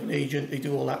know, if you have an agent, they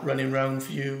do all that running around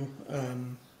for you.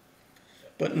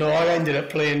 But no, I ended up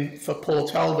playing for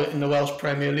Port Talbot in the Welsh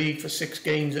Premier League for 6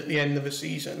 games at the end of the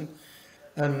season,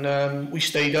 and we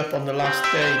stayed up on the last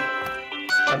day,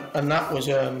 and that was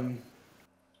an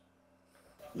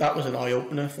eye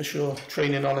opener for sure.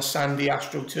 Training on a sandy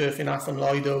AstroTurf in Afon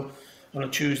Lido on a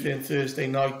Tuesday and Thursday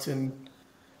night, and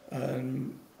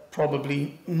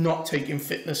probably not taking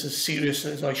fitness as serious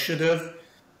as I should have.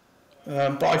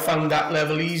 But I found that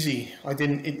level easy. It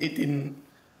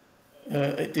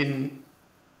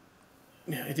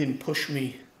didn't push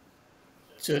me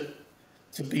to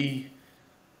be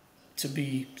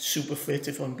super fit,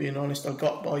 if I'm being honest. I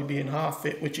got by being half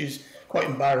fit, which is quite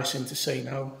embarrassing to say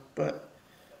now. But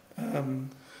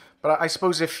I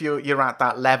suppose if you're at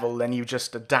that level, then you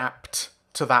just adapt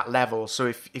to that level. So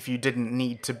if you didn't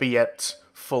need to be at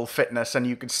full fitness, and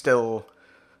you could still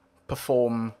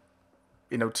perform,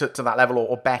 you know, to that level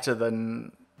or better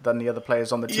than the other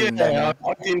players on the team. Yeah,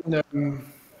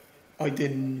 I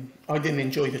didn't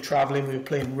enjoy the travelling. We were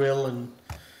playing Rill and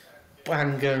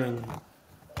Bangor and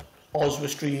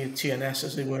Oswestry and TNS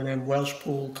as they were then,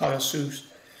 Welshpool, Caersus.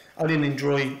 I didn't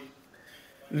enjoy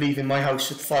leaving my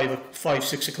house at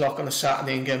 5-6 o'clock on a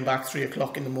Saturday and getting back 3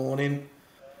 o'clock in the morning.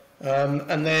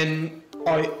 And then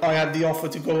I had the offer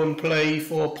to go and play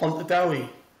for Pontardawe,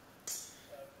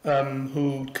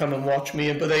 who'd come and watch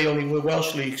me, but they only were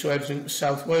Welsh League, so everything was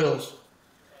South Wales.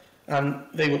 And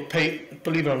they would pay,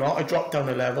 believe it or not, I dropped down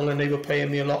a level and they were paying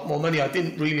me a lot more money. I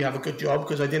didn't really have a good job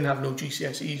because I didn't have no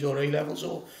GCSEs or A-levels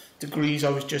or degrees. I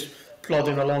was just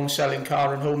plodding along selling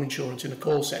car and home insurance in a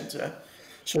call centre.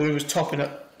 So it was topping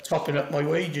up my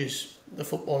wages, the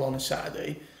football on a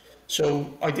Saturday.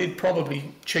 So I did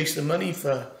probably chase the money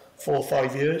for 4 or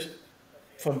 5 years,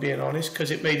 if I'm being honest,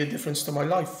 because it made a difference to my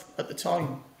life at the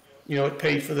time. You know, it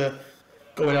paid for the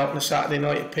going out on a Saturday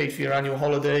night, it paid for your annual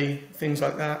holiday, things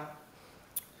like that.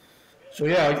 So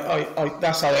yeah, I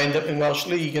that's how I ended up in Welsh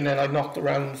League, and then I knocked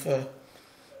around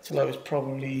till I was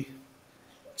probably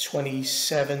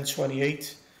 27,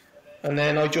 28. And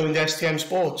then I joined STM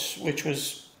Sports, which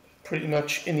was pretty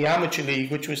much in the amateur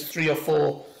league, which was 3 or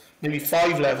 4, maybe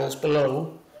 5 levels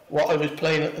below what I was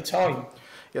playing at the time.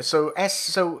 Yeah, so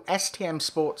STM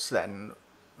Sports then,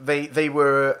 they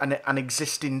were an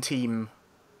existing team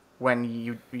when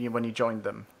you joined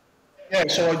them. Yeah,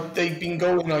 so they've been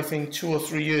going, I think, 2 or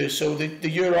 3 years. So the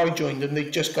year I joined them, they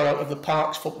just got out of the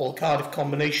Parks Football Cardiff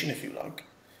combination, if you like.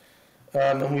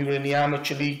 And we were in the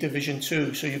Amateur League Division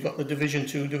 2. So you've got the Division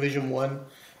 2, Division 1.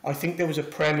 I think there was a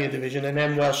Premier Division and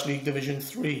then Welsh League Division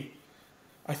 3.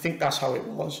 I think that's how it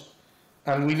was.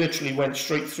 And we literally went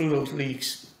straight through those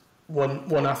leagues,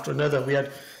 one after another. We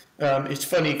had, it's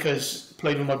funny because I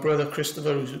played with my brother,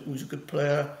 Christopher, who's a good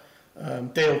player.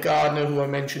 Dale Gardner, who I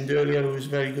mentioned earlier, who was a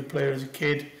very good player as a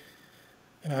kid.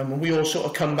 And we all sort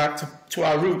of come back to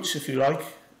our roots, if you like.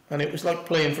 And it was like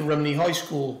playing for Rumney High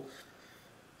School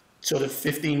sort of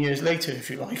 15 years later,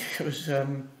 if you like. It was,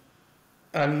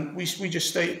 and we just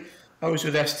stayed. I was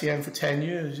with STM for 10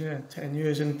 years, 10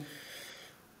 years. And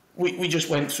we just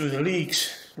went through the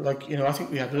leagues. Like, you know, I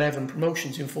think we had 11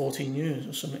 promotions in 14 years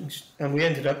or something. And we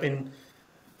ended up in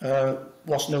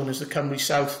what's known as the Cymru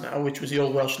South now, which was the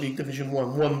old Welsh League Division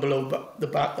 1, one below the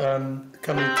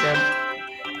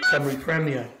Cymru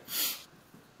Premier,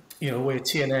 you know, where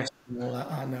TNS and all that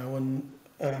are now.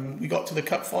 And we got to the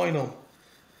Cup Final.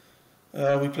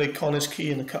 We played Connahs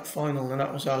Quay in the Cup Final, and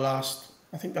that was our last,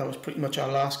 I think that was pretty much our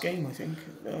last game, I think.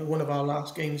 One of our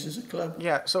last games as a club.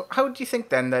 Yeah, so how do you think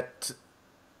then that,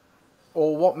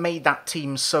 or what made that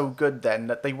team so good then,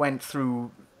 that they went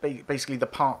through basically the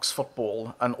Parks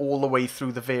football and all the way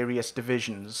through the various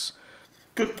divisions?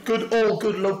 All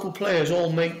good local players,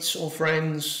 all mates, all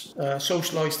friends,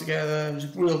 socialised together. It was a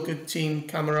real good team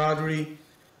camaraderie.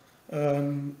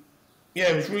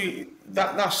 It was really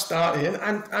that started,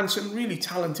 and some really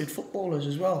talented footballers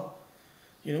as well.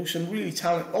 You know, some really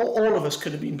talented. All of us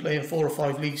could have been playing 4 or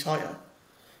 5 leagues higher,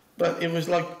 but it was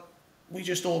like we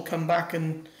just all come back,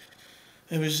 and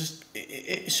it was just,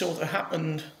 it sort of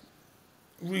happened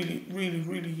really, really,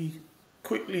 really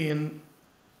quickly, and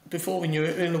before we knew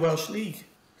it, we were in the Welsh League.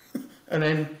 And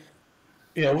then,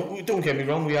 you know, don't get me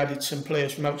wrong, we added some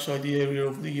players from outside the area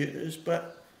over the years,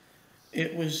 but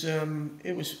it was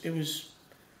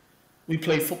we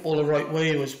played football the right way.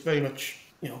 It was very much,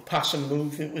 you know, pass and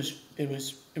move. It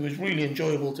was really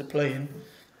enjoyable to play in.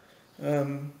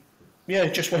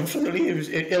 It just went through the league.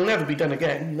 It'll never be done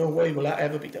again. No way will that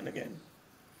ever be done again.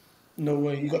 No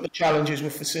way. You've got the challenges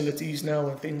with facilities now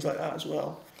and things like that as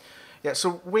well. Yeah,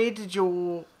 so where did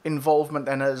your involvement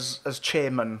then as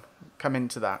chairman come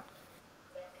into that?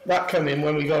 that came in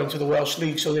when we got into the Welsh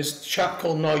League. So this chap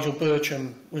called Nigel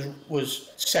Bircham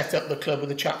was set up the club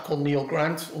with a chap called Neil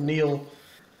Grant. Or Neil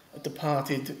had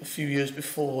departed a few years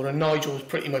before, and Nigel was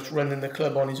pretty much running the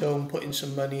club on his own, putting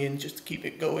some money in just to keep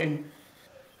it going,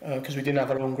 because we didn't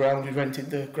have our own ground. We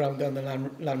rented the ground down the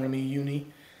Lanramie Uni,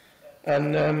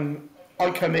 and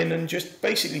I come in and just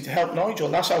basically to help Nigel.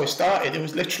 That's how it started. It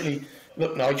was literally,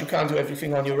 look, Nigel, you can't do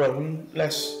everything on your own.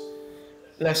 Let's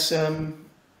have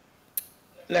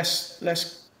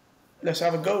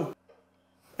a go.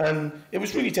 And it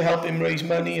was really to help him raise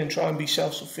money and try and be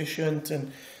self-sufficient.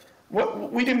 And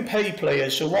we didn't pay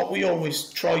players, so what we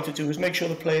always tried to do was make sure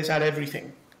the players had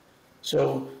everything.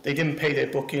 So they didn't pay their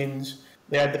bookings.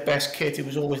 They had the best kit. It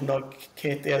was always Nike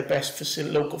kit. They had the best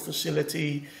local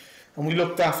facility, and we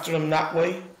looked after them that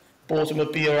way. Bought them a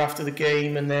beer after the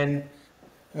game, and then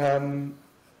and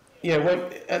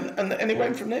it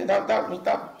went from there.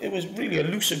 It was really a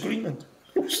loose agreement.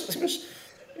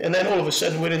 And then all of a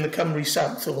sudden we're in the Cymru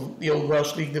South, or the old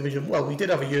Welsh League Division. Well, we did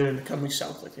have a year in the Cymru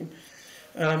South, I think.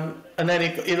 And then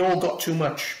it all got too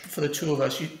much for the two of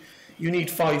us. You need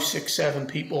 5, 6, 7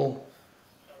 people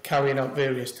carrying out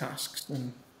various tasks.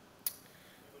 And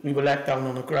we were let down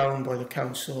on the ground by the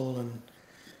council and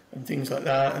things like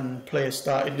that, and players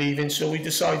started leaving. So we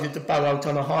decided to bow out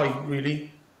on a high,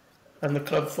 really. And the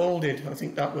club folded. I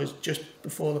think that was just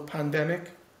before the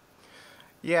pandemic.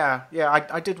 Yeah,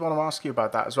 I did want to ask you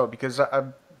about that as well, because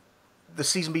the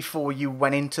season before you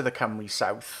went into the Cymru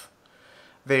South,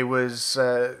 there was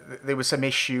some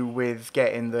issue with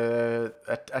getting a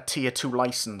Tier 2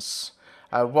 licence.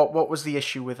 What was the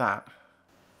issue with that?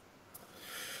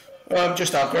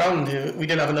 Just our ground. We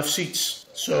didn't have enough seats,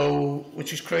 so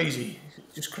which is crazy,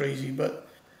 just crazy. But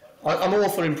I'm all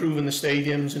for improving the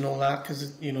stadiums and all that,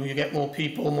 because you get more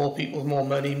people, more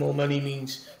money. More money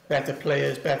means better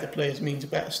players means a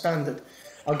better standard.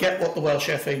 I get what the Welsh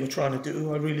FA were trying to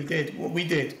do. I really did. What we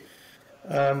did,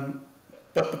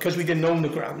 but because we didn't own the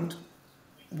ground,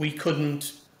 we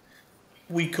couldn't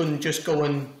just go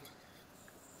and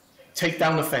take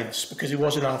down the fence, because it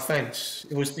wasn't our fence.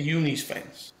 It was the uni's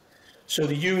fence. So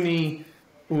the uni,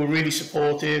 who were really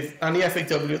supportive, and the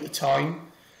FAW at the time,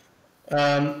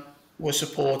 were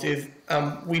supportive.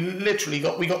 We literally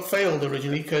got failed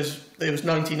originally because there was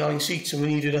 99 seats and we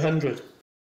needed 100.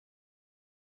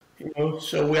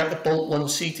 So we had to bolt one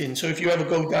seat in. So if you ever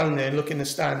go down there and look in the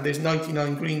stand, there's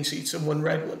 99 green seats and one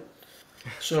red one.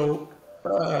 So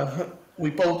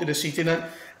we bolted a seat in,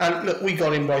 and look, we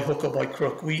got in by hook or by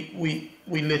crook. We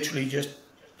literally just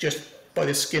by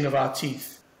the skin of our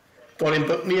teeth got in.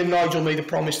 But me and Nigel made a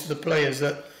promise to the players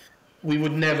that we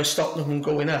would never stop them from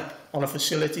going up on a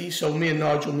facility. So me and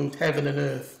Nigel moved heaven and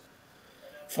earth,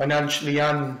 financially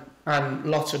and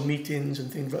lots of meetings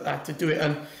and things like that to do it.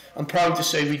 And I'm proud to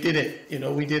say we did it.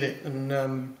 We did it,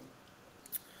 and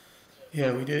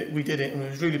we did it, and it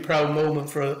was a really proud moment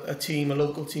for a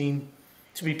local team,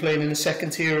 to be playing in the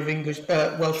second tier of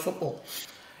Welsh football.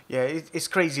 Yeah, it's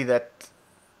crazy that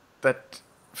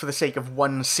for the sake of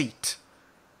one seat,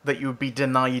 that you would be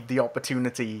denied the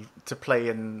opportunity to play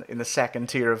in the second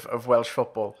tier of Welsh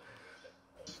football.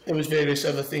 There was various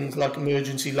other things like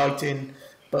emergency lighting,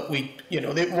 but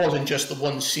it wasn't just the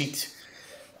one seat,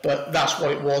 but that's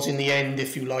what it was in the end,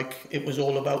 if you like. It was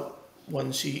all about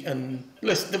one seat, and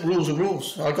listen, the rules are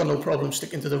rules. I got no problem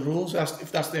sticking to the rules.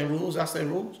 If that's their rules, that's their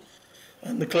rules.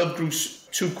 And the club grew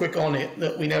too quick on it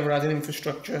that we never had an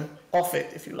infrastructure off it,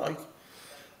 if you like.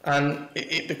 And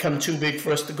it became too big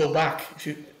for us to go back,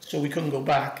 so we couldn't go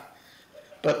back.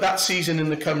 But that season in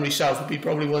the Cymru South would be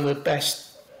probably one of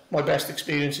my best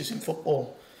experiences in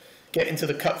football. Getting to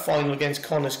the cup final against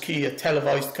Connahs Quay, a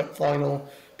televised cup final,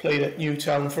 played at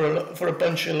Newtown for a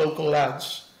bunch of local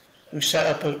lads who set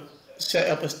up a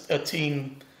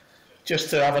team just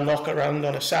to have a knock around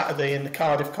on a Saturday in the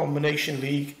Cardiff Combination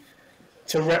League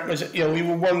to represent. We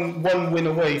were one win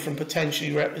away from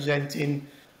potentially representing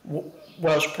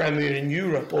Welsh Premier in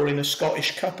Europe or in a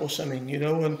Scottish Cup or something,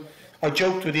 And I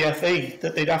joked with the FA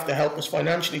that they'd have to help us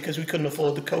financially because we couldn't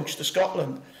afford the coach to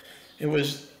Scotland. It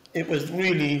was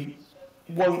really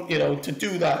to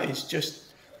do that is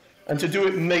just, and to do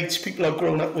it with mates, people I've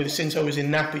grown up with since I was in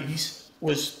nappies,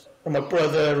 and my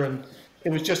brother, and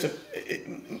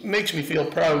it makes me feel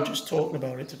proud just talking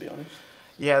about it, to be honest.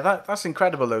 Yeah, that's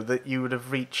incredible though, that you would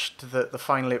have reached the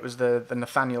final. It was the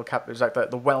Nathaniel Cup. It was like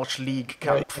the Welsh League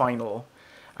Cup Final,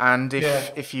 and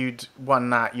if you'd won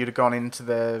that, you'd have gone into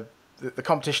the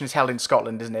competition is held in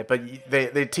Scotland, isn't it? But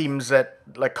the teams that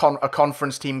a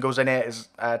conference team goes in it is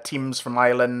teams from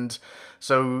Ireland,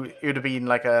 so it would have been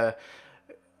like a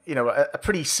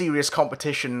pretty serious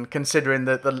competition considering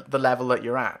the level that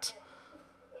you're at.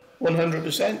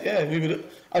 100%, yeah. We would.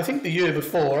 I think the year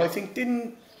before,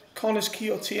 didn't Connahs Quay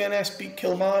or TNS beat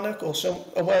Kilmarnock or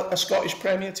a Scottish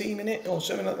Premier team in it or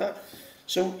something like that.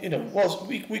 So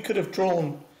we could have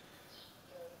drawn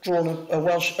a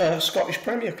Welsh Scottish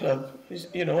Premier club,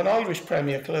 an Irish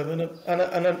Premier club, and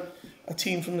a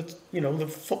team from the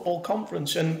football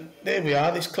conference, and there we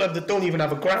are. This club that don't even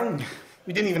have a ground.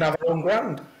 We didn't even have our own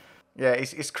ground. Yeah,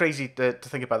 it's crazy to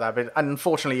think about that, but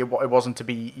unfortunately it wasn't to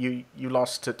be. You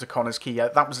lost to Connahs Quay.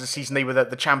 That was the season they were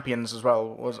the champions as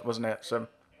well, wasn't it? So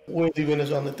worthy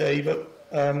winners on the day, but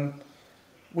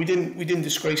we didn't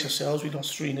disgrace ourselves. We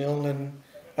lost 3-0, and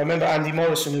I remember Andy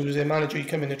Morrison, who was their manager, he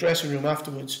came in the dressing room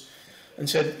afterwards and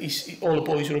said all the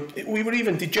boys we were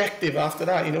even dejected after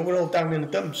that. We're all down in the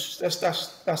dumps.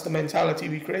 That's the mentality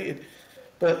we created.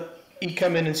 But he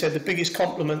came in and said, the biggest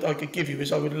compliment I could give you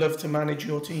is I would love to manage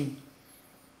your team.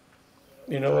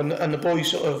 And the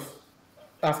boys sort of,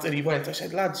 after he went, I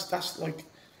said, lads, that's like,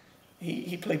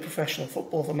 he played professional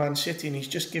football for Man City, and he's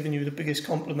just given you the biggest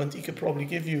compliment he could probably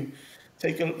give you.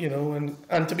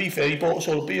 And to be fair, he bought us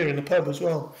all a beer in the pub as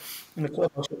well, in the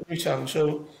clubhouse at Newtown.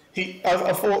 So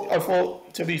I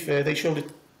thought, to be fair, they showed it.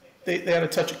 They had a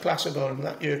touch of class about them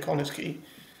that year, Connahs Quay.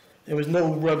 There was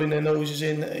no rubbing their noses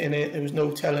in it. There was no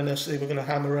telling us they were going to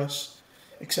hammer us,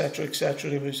 etc.,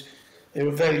 etc. They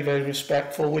were very, very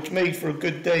respectful, which made for a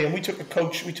good day. And we took a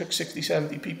coach. We took 60,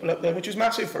 70 people up there, which was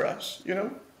massive for us.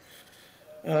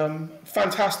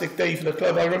 Fantastic day for the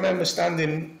club. I remember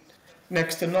standing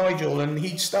next to Nigel, and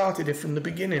he'd started it from the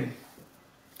beginning.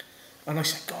 And I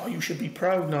said, God, you should be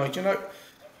proud, Nigel.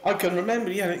 I can remember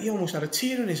he almost had a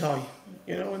tear in his eye,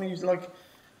 and he's like,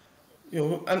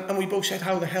 and we both said,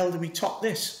 how the hell did we top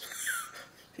this?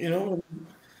 It all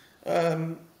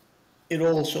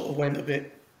sort of went a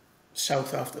bit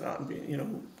south after that.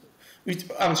 And, we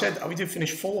did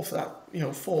finish fourth,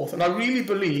 and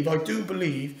I do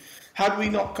believe, had we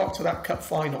not got to that cup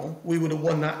final, we would have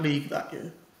won that league that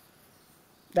year.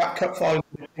 That cup final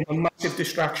was a massive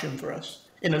distraction for us,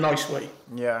 in a nice way.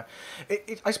 Yeah.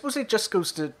 I suppose it just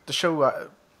goes to show,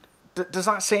 does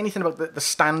that say anything about the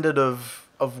standard of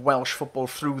Welsh football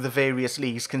through the various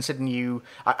leagues, considering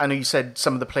I know you said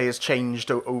some of the players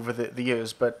changed over the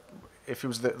years, but if it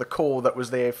was the core that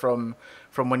was there from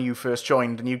when you first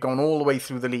joined, and you've gone all the way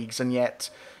through the leagues, and yet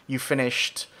you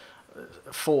finished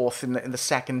fourth in the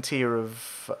second tier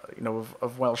of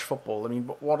Welsh football. I mean,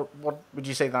 what would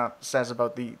you say that says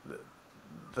about the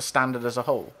standard as a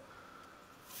whole?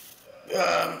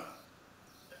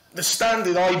 The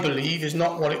standard, I believe, is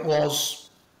not what it was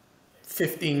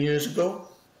 15 years ago.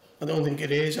 I don't think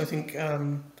it is. I think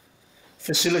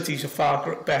facilities are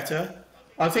far better.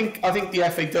 I think the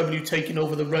FAW taking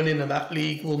over the running of that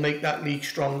league will make that league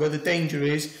stronger. The danger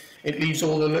is it leaves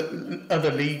all the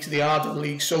other leagues, the Ardal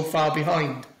leagues, so far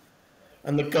behind,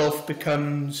 and the gulf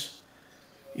becomes,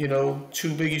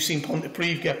 too big. You've seen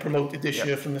Pontypridd get promoted this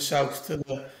year from the south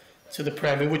to the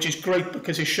Premier, which is great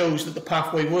because it shows that the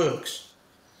pathway works.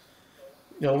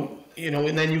 And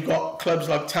then you've got clubs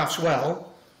like Taftswell,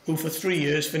 who for 3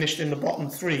 years finished in the bottom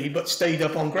three, but stayed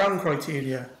up on ground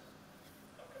criteria.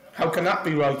 How can that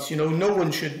be right? No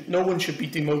one should be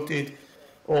demoted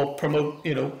or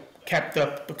kept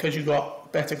up because you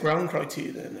got better ground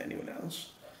criteria than anyone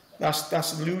else.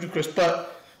 That's ludicrous.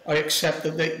 But I accept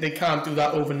that they can't do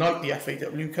that overnight. The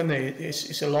FAW, can they?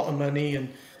 It's a lot of money, and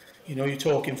you're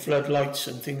talking floodlights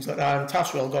and things like that. And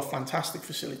Taftswell got fantastic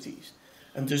facilities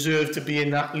and deserve to be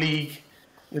in that league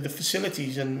with the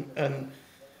facilities. And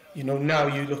now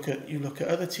you look at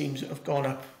other teams that have gone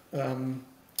up.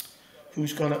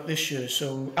 Who's gone up this year?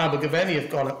 So Abergavenny have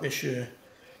gone up this year.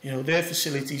 Their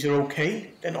facilities are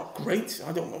okay. They're not great.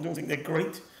 I don't think they're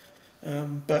great,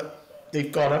 but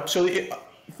they've gone up. So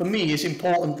for me, it's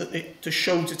important to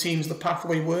show to teams the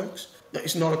pathway works. That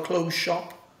it's not a closed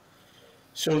shop.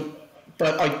 So,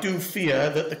 but I do fear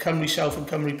that the Cymru South and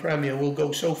Cymru Premier will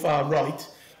go so far right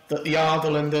that the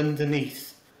Ardal and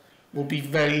underneath will be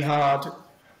very hard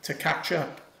to catch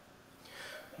up.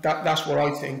 That's what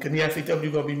I think, and the FAW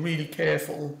got to be really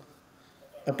careful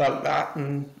about that.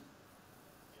 And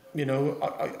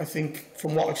I think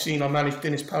from what I've seen, I managed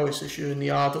Dennis Powys this year in the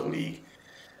Ardal League,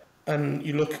 and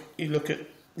you look at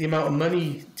the amount of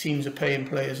money teams are paying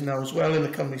players now as well in the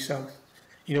Cymru South.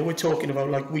 We're talking about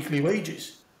like weekly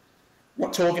wages. We're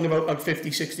not talking about like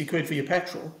 50, 60 quid for your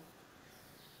petrol.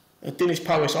 At Dennis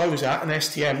Powys I was at, an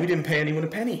STM, we didn't pay anyone a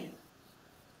penny.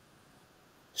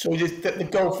 So the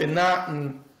gulf in that,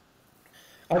 and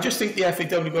I just think the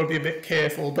FAW got to be a bit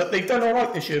careful, but they've done all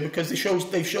right this year because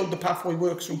they've showed the pathway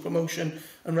works through promotion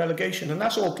and relegation, and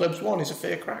that's all clubs want, is a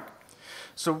fair crack.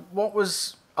 So what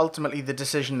was ultimately the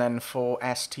decision then for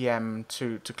STM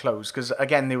to close? Because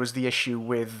again, there was the issue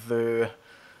with the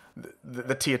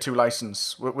Tier 2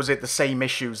 licence. Was it the same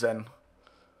issues then?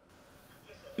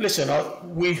 Listen,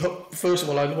 first of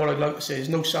all, what I'd like to say is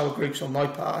no sour grapes on my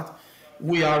part.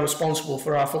 We are responsible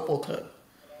for our football club,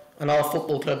 and our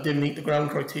football club didn't meet the ground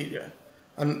criteria.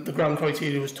 And the ground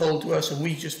criteria was told to us, and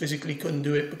we just physically couldn't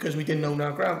do it because we didn't own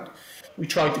our ground. We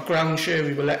tried to ground share,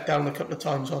 we were let down a couple of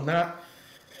times on that.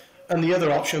 And the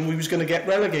other option, we was going to get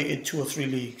relegated 2 or 3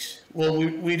 leagues. Well,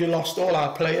 we'd have lost all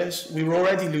our players. We were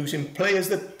already losing players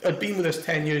that had been with us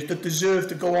 10 years that deserved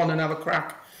to go on and have a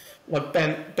crack, like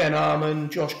Ben Harmon,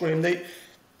 Josh Graham,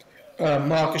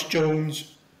 Marcus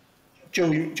Jones,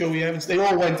 Joey Evans. They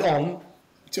all went on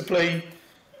to play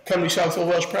Cymru South or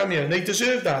Welsh Premier, and they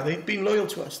deserved that. They'd been loyal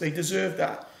to us. They deserved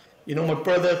that. You know, my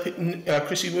brother,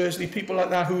 Chrissy Worsley, people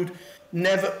like that who'd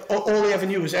never, all they ever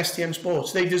knew was STM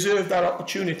Sports. They deserved that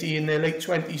opportunity in their late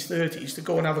 20s, 30s to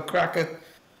go and have a crack at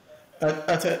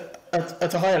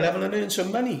a higher level and earn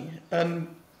some money.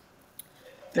 And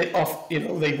they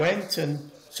went,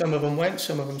 and some of them went,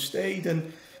 some of them stayed,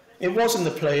 and it wasn't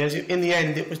the players. In the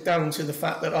end, it was down to the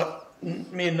fact that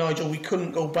me and Nigel, we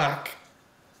couldn't go back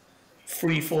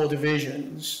 3-4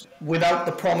 divisions without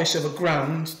the promise of a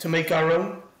ground to make our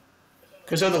own.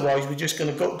 Because otherwise we're just going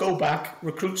to go back,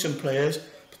 recruit some players,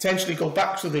 potentially go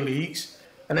back to the leagues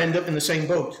and end up in the same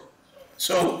boat.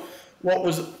 So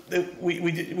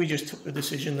we just took the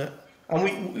decision that,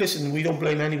 and we don't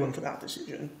blame anyone for that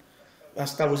decision.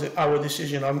 That was our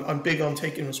decision. I'm big on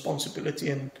taking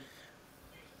responsibility, and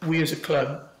we as a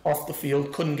club off the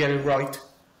field couldn't get it right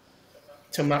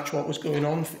to match what was going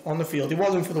on the field. It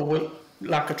wasn't for the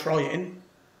lack of trying,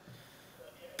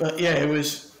 but yeah, it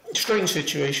was strange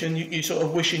situation. You sort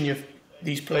of wishing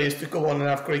these players to go on and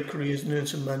have great careers and earn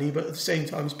some money, but at the same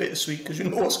time it's bittersweet because you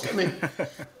know what's coming.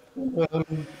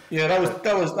 Yeah,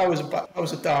 that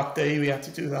was a dark day. We had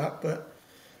to do that, but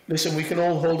listen, we can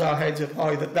all hold our heads up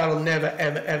high that that'll never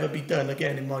ever be done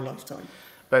again in my lifetime.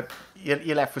 But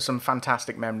you're left with some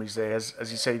fantastic memories there, as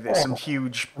you say. There's some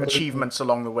huge achievements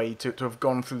along the way to have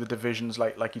gone through the divisions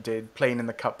like you did, playing in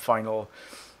the cup final.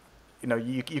 You know,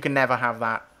 you can never have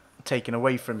that taken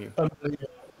away from you.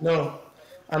 No,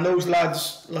 and those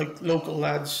lads, like local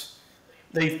lads,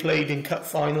 they've played in cup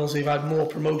finals. They've had more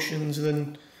promotions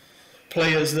than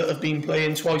players that have been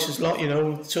playing twice as long. You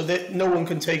know, so that no one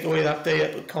can take away that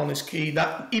day up at Connahs Quay.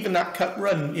 Even that cup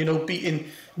run, you know, beating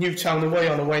Newtown away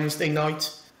on a Wednesday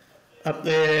night up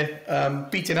there,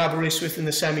 beating Aberystwyth in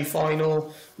the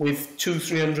semi-final with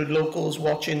 200-300 locals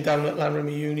watching down at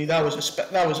Lanramie Uni. That was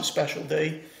a special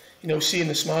day. You know, seeing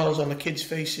the smiles on the kids'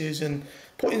 faces and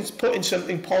putting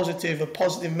something positive, a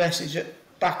positive message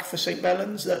back for St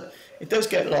Mellons, that it does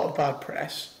get a lot of bad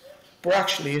press, but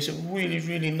actually it's a really,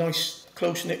 really nice,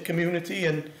 close-knit community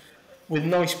and with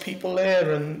nice people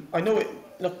there. And I know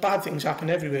bad things happen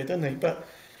everywhere, don't they? But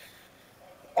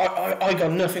I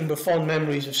got nothing but fond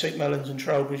memories of St Mellons and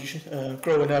Trowbridge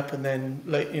growing up, and then,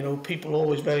 like, you know, people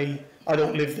always I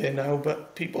don't live there now,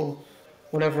 but people,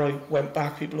 whenever I went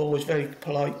back, people were always very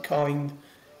polite, kind.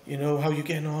 You know, how you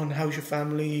getting on? How's your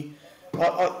family?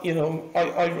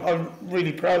 I'm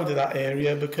really proud of that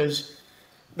area, because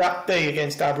that day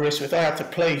against Aberystwyth, I had to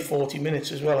play 40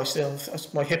 minutes as well.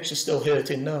 My hips are still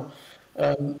hurting now.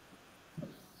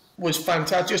 Was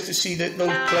fantastic just to see that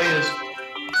those players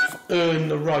earn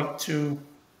the right to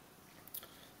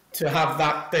have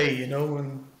that day, you know,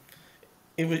 and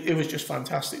it was just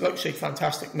fantastic. Like I say,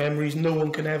 fantastic memories. No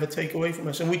one can ever take away from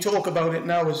us, and we talk about it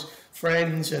now as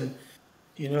friends, and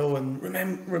you know, and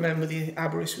remember the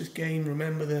Aberystwyth game,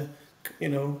 remember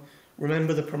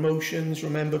the promotions,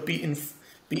 remember beating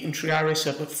Trearis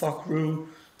up at Fockroo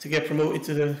to get promoted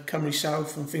to the Cymru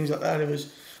South and things like that. It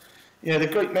was, yeah, they're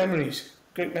great memories.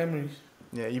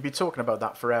 Yeah, you'd be talking about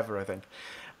that forever, I think.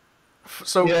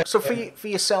 So for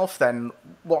yourself then,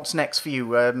 what's next for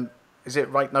you? Is it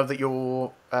right now that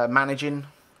you're managing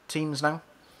teams now?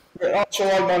 Yeah, so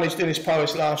I managed Innis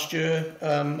Powys last year.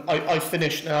 I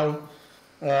finished now,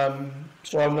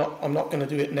 so I'm not going to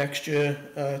do it next year.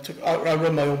 I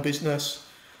run my own business.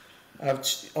 I have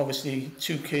obviously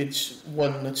 2 kids,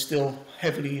 one that's still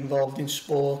heavily involved in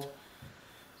sport.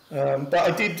 But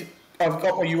I've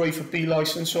got my UEFA B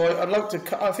license, so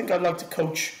I think I'd like to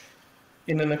coach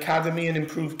in an academy and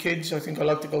improve kids. I think I'd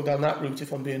like to go down that route,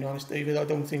 if I'm being honest, David. I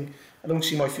don't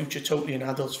see my future totally in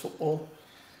adults football,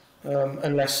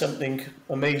 unless something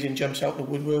amazing jumps out the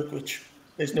woodwork, which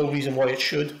there's no reason why it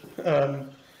should.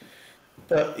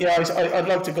 But yeah, I'd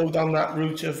like to go down that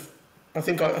route of. I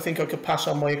think I could pass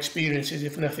on my experiences,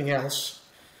 if nothing else,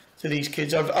 to these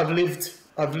kids. I've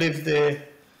lived there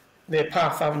their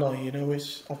path, haven't I? You know,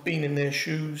 I've been in their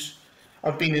shoes.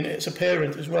 I've been in it as a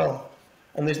parent as well,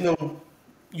 and there's no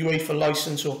UEFA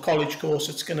license or college course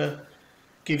that's going to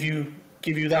give you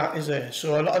that, is there?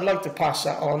 So I'd like to pass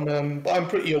that on, but I'm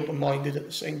pretty open-minded at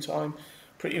the same time,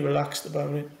 pretty relaxed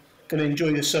about it. Going to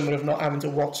enjoy the summer of not having to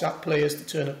WhatsApp players to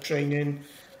turn up training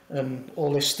and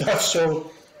all this stuff.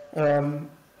 So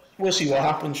we'll see what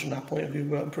happens from that point of view,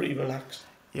 but I'm pretty relaxed.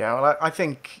 Yeah, well, I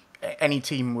think any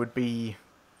team would be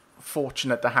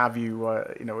fortunate to have you,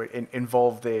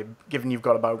 involved there, given you've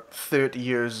got about 30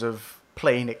 years of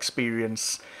playing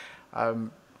experience,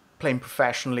 playing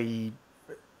professionally,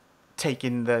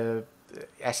 taking the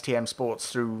STM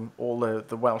Sports through all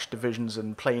the Welsh divisions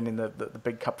and playing in the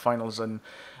big cup finals and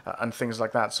things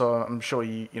like that. So I'm sure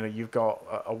you've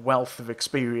got a wealth of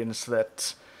experience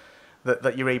that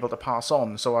you're able to pass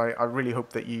on. So I really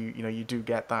hope that you do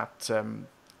get that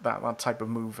that type of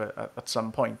move at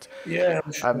some point. Yeah,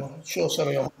 I'm sure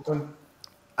something will happen.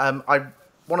 I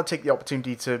want to take the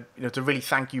opportunity to really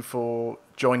thank you for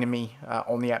joining me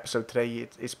on the episode today.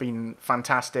 It's been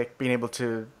fantastic being able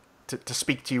to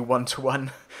speak to you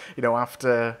one-to-one,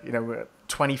 after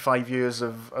 25 years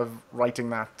of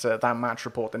writing that match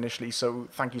report initially. So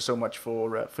thank you so much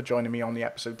for joining me on the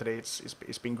episode today.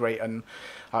 It's been great, and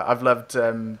I've loved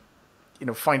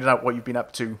finding out what you've been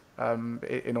up to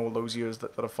in all those years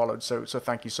that have followed. So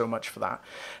thank you so much for that.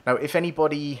 Now, if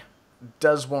anybody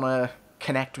does want to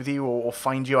connect with you or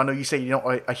find you, I know you say you're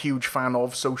not a huge fan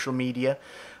of social media,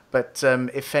 but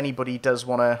if anybody does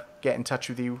want to get in touch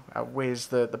with you, where's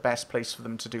the best place for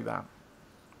them to do that?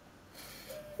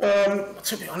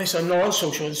 To be honest, I'm not on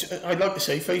social. I'd like to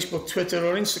say Facebook, Twitter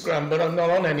or Instagram, but I'm not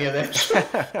on any of them.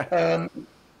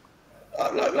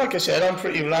 Like I said, I'm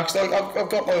pretty relaxed. I've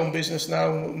got my own business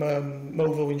now,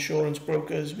 Movo Insurance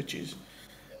Brokers, which has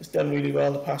done really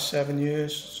well the past 7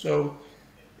 years. So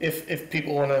if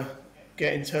people want to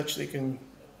get in touch, they can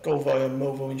go via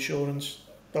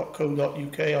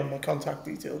movoinsurance.co.uk. All my contact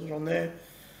details are on there.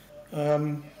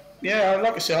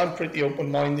 Like I said, I'm pretty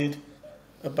open-minded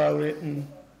about it, and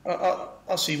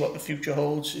I'll see what the future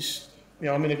holds.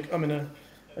 I'm in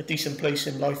a decent place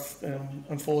in life.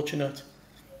 I'm fortunate.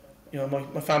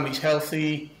 My family's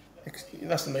healthy.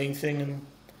 That's the main thing, and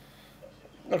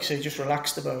like I say, just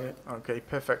relaxed about it. Okay,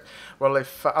 perfect. Well,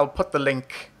 if I'll put the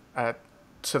link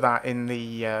to that in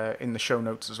the show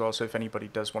notes as well. So if anybody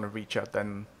does want to reach out,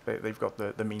 then they've got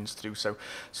the means to do so.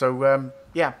 So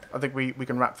I think we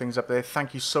can wrap things up there.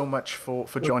 Thank you so much for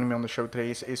joining me on the show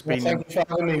today. It's been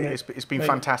it's been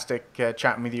fantastic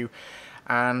chatting with you,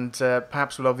 and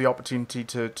perhaps we'll have the opportunity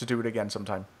to do it again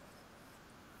sometime.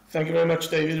 Thank you very much,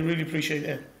 David. I really appreciate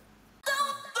it.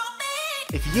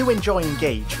 If you enjoy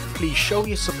Engage, please show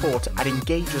your support at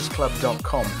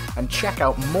engagersclub.com and check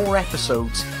out more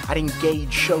episodes at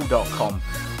engageshow.com.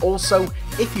 Also,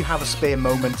 if you have a spare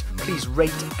moment, please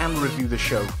rate and review the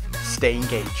show. Stay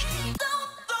engaged.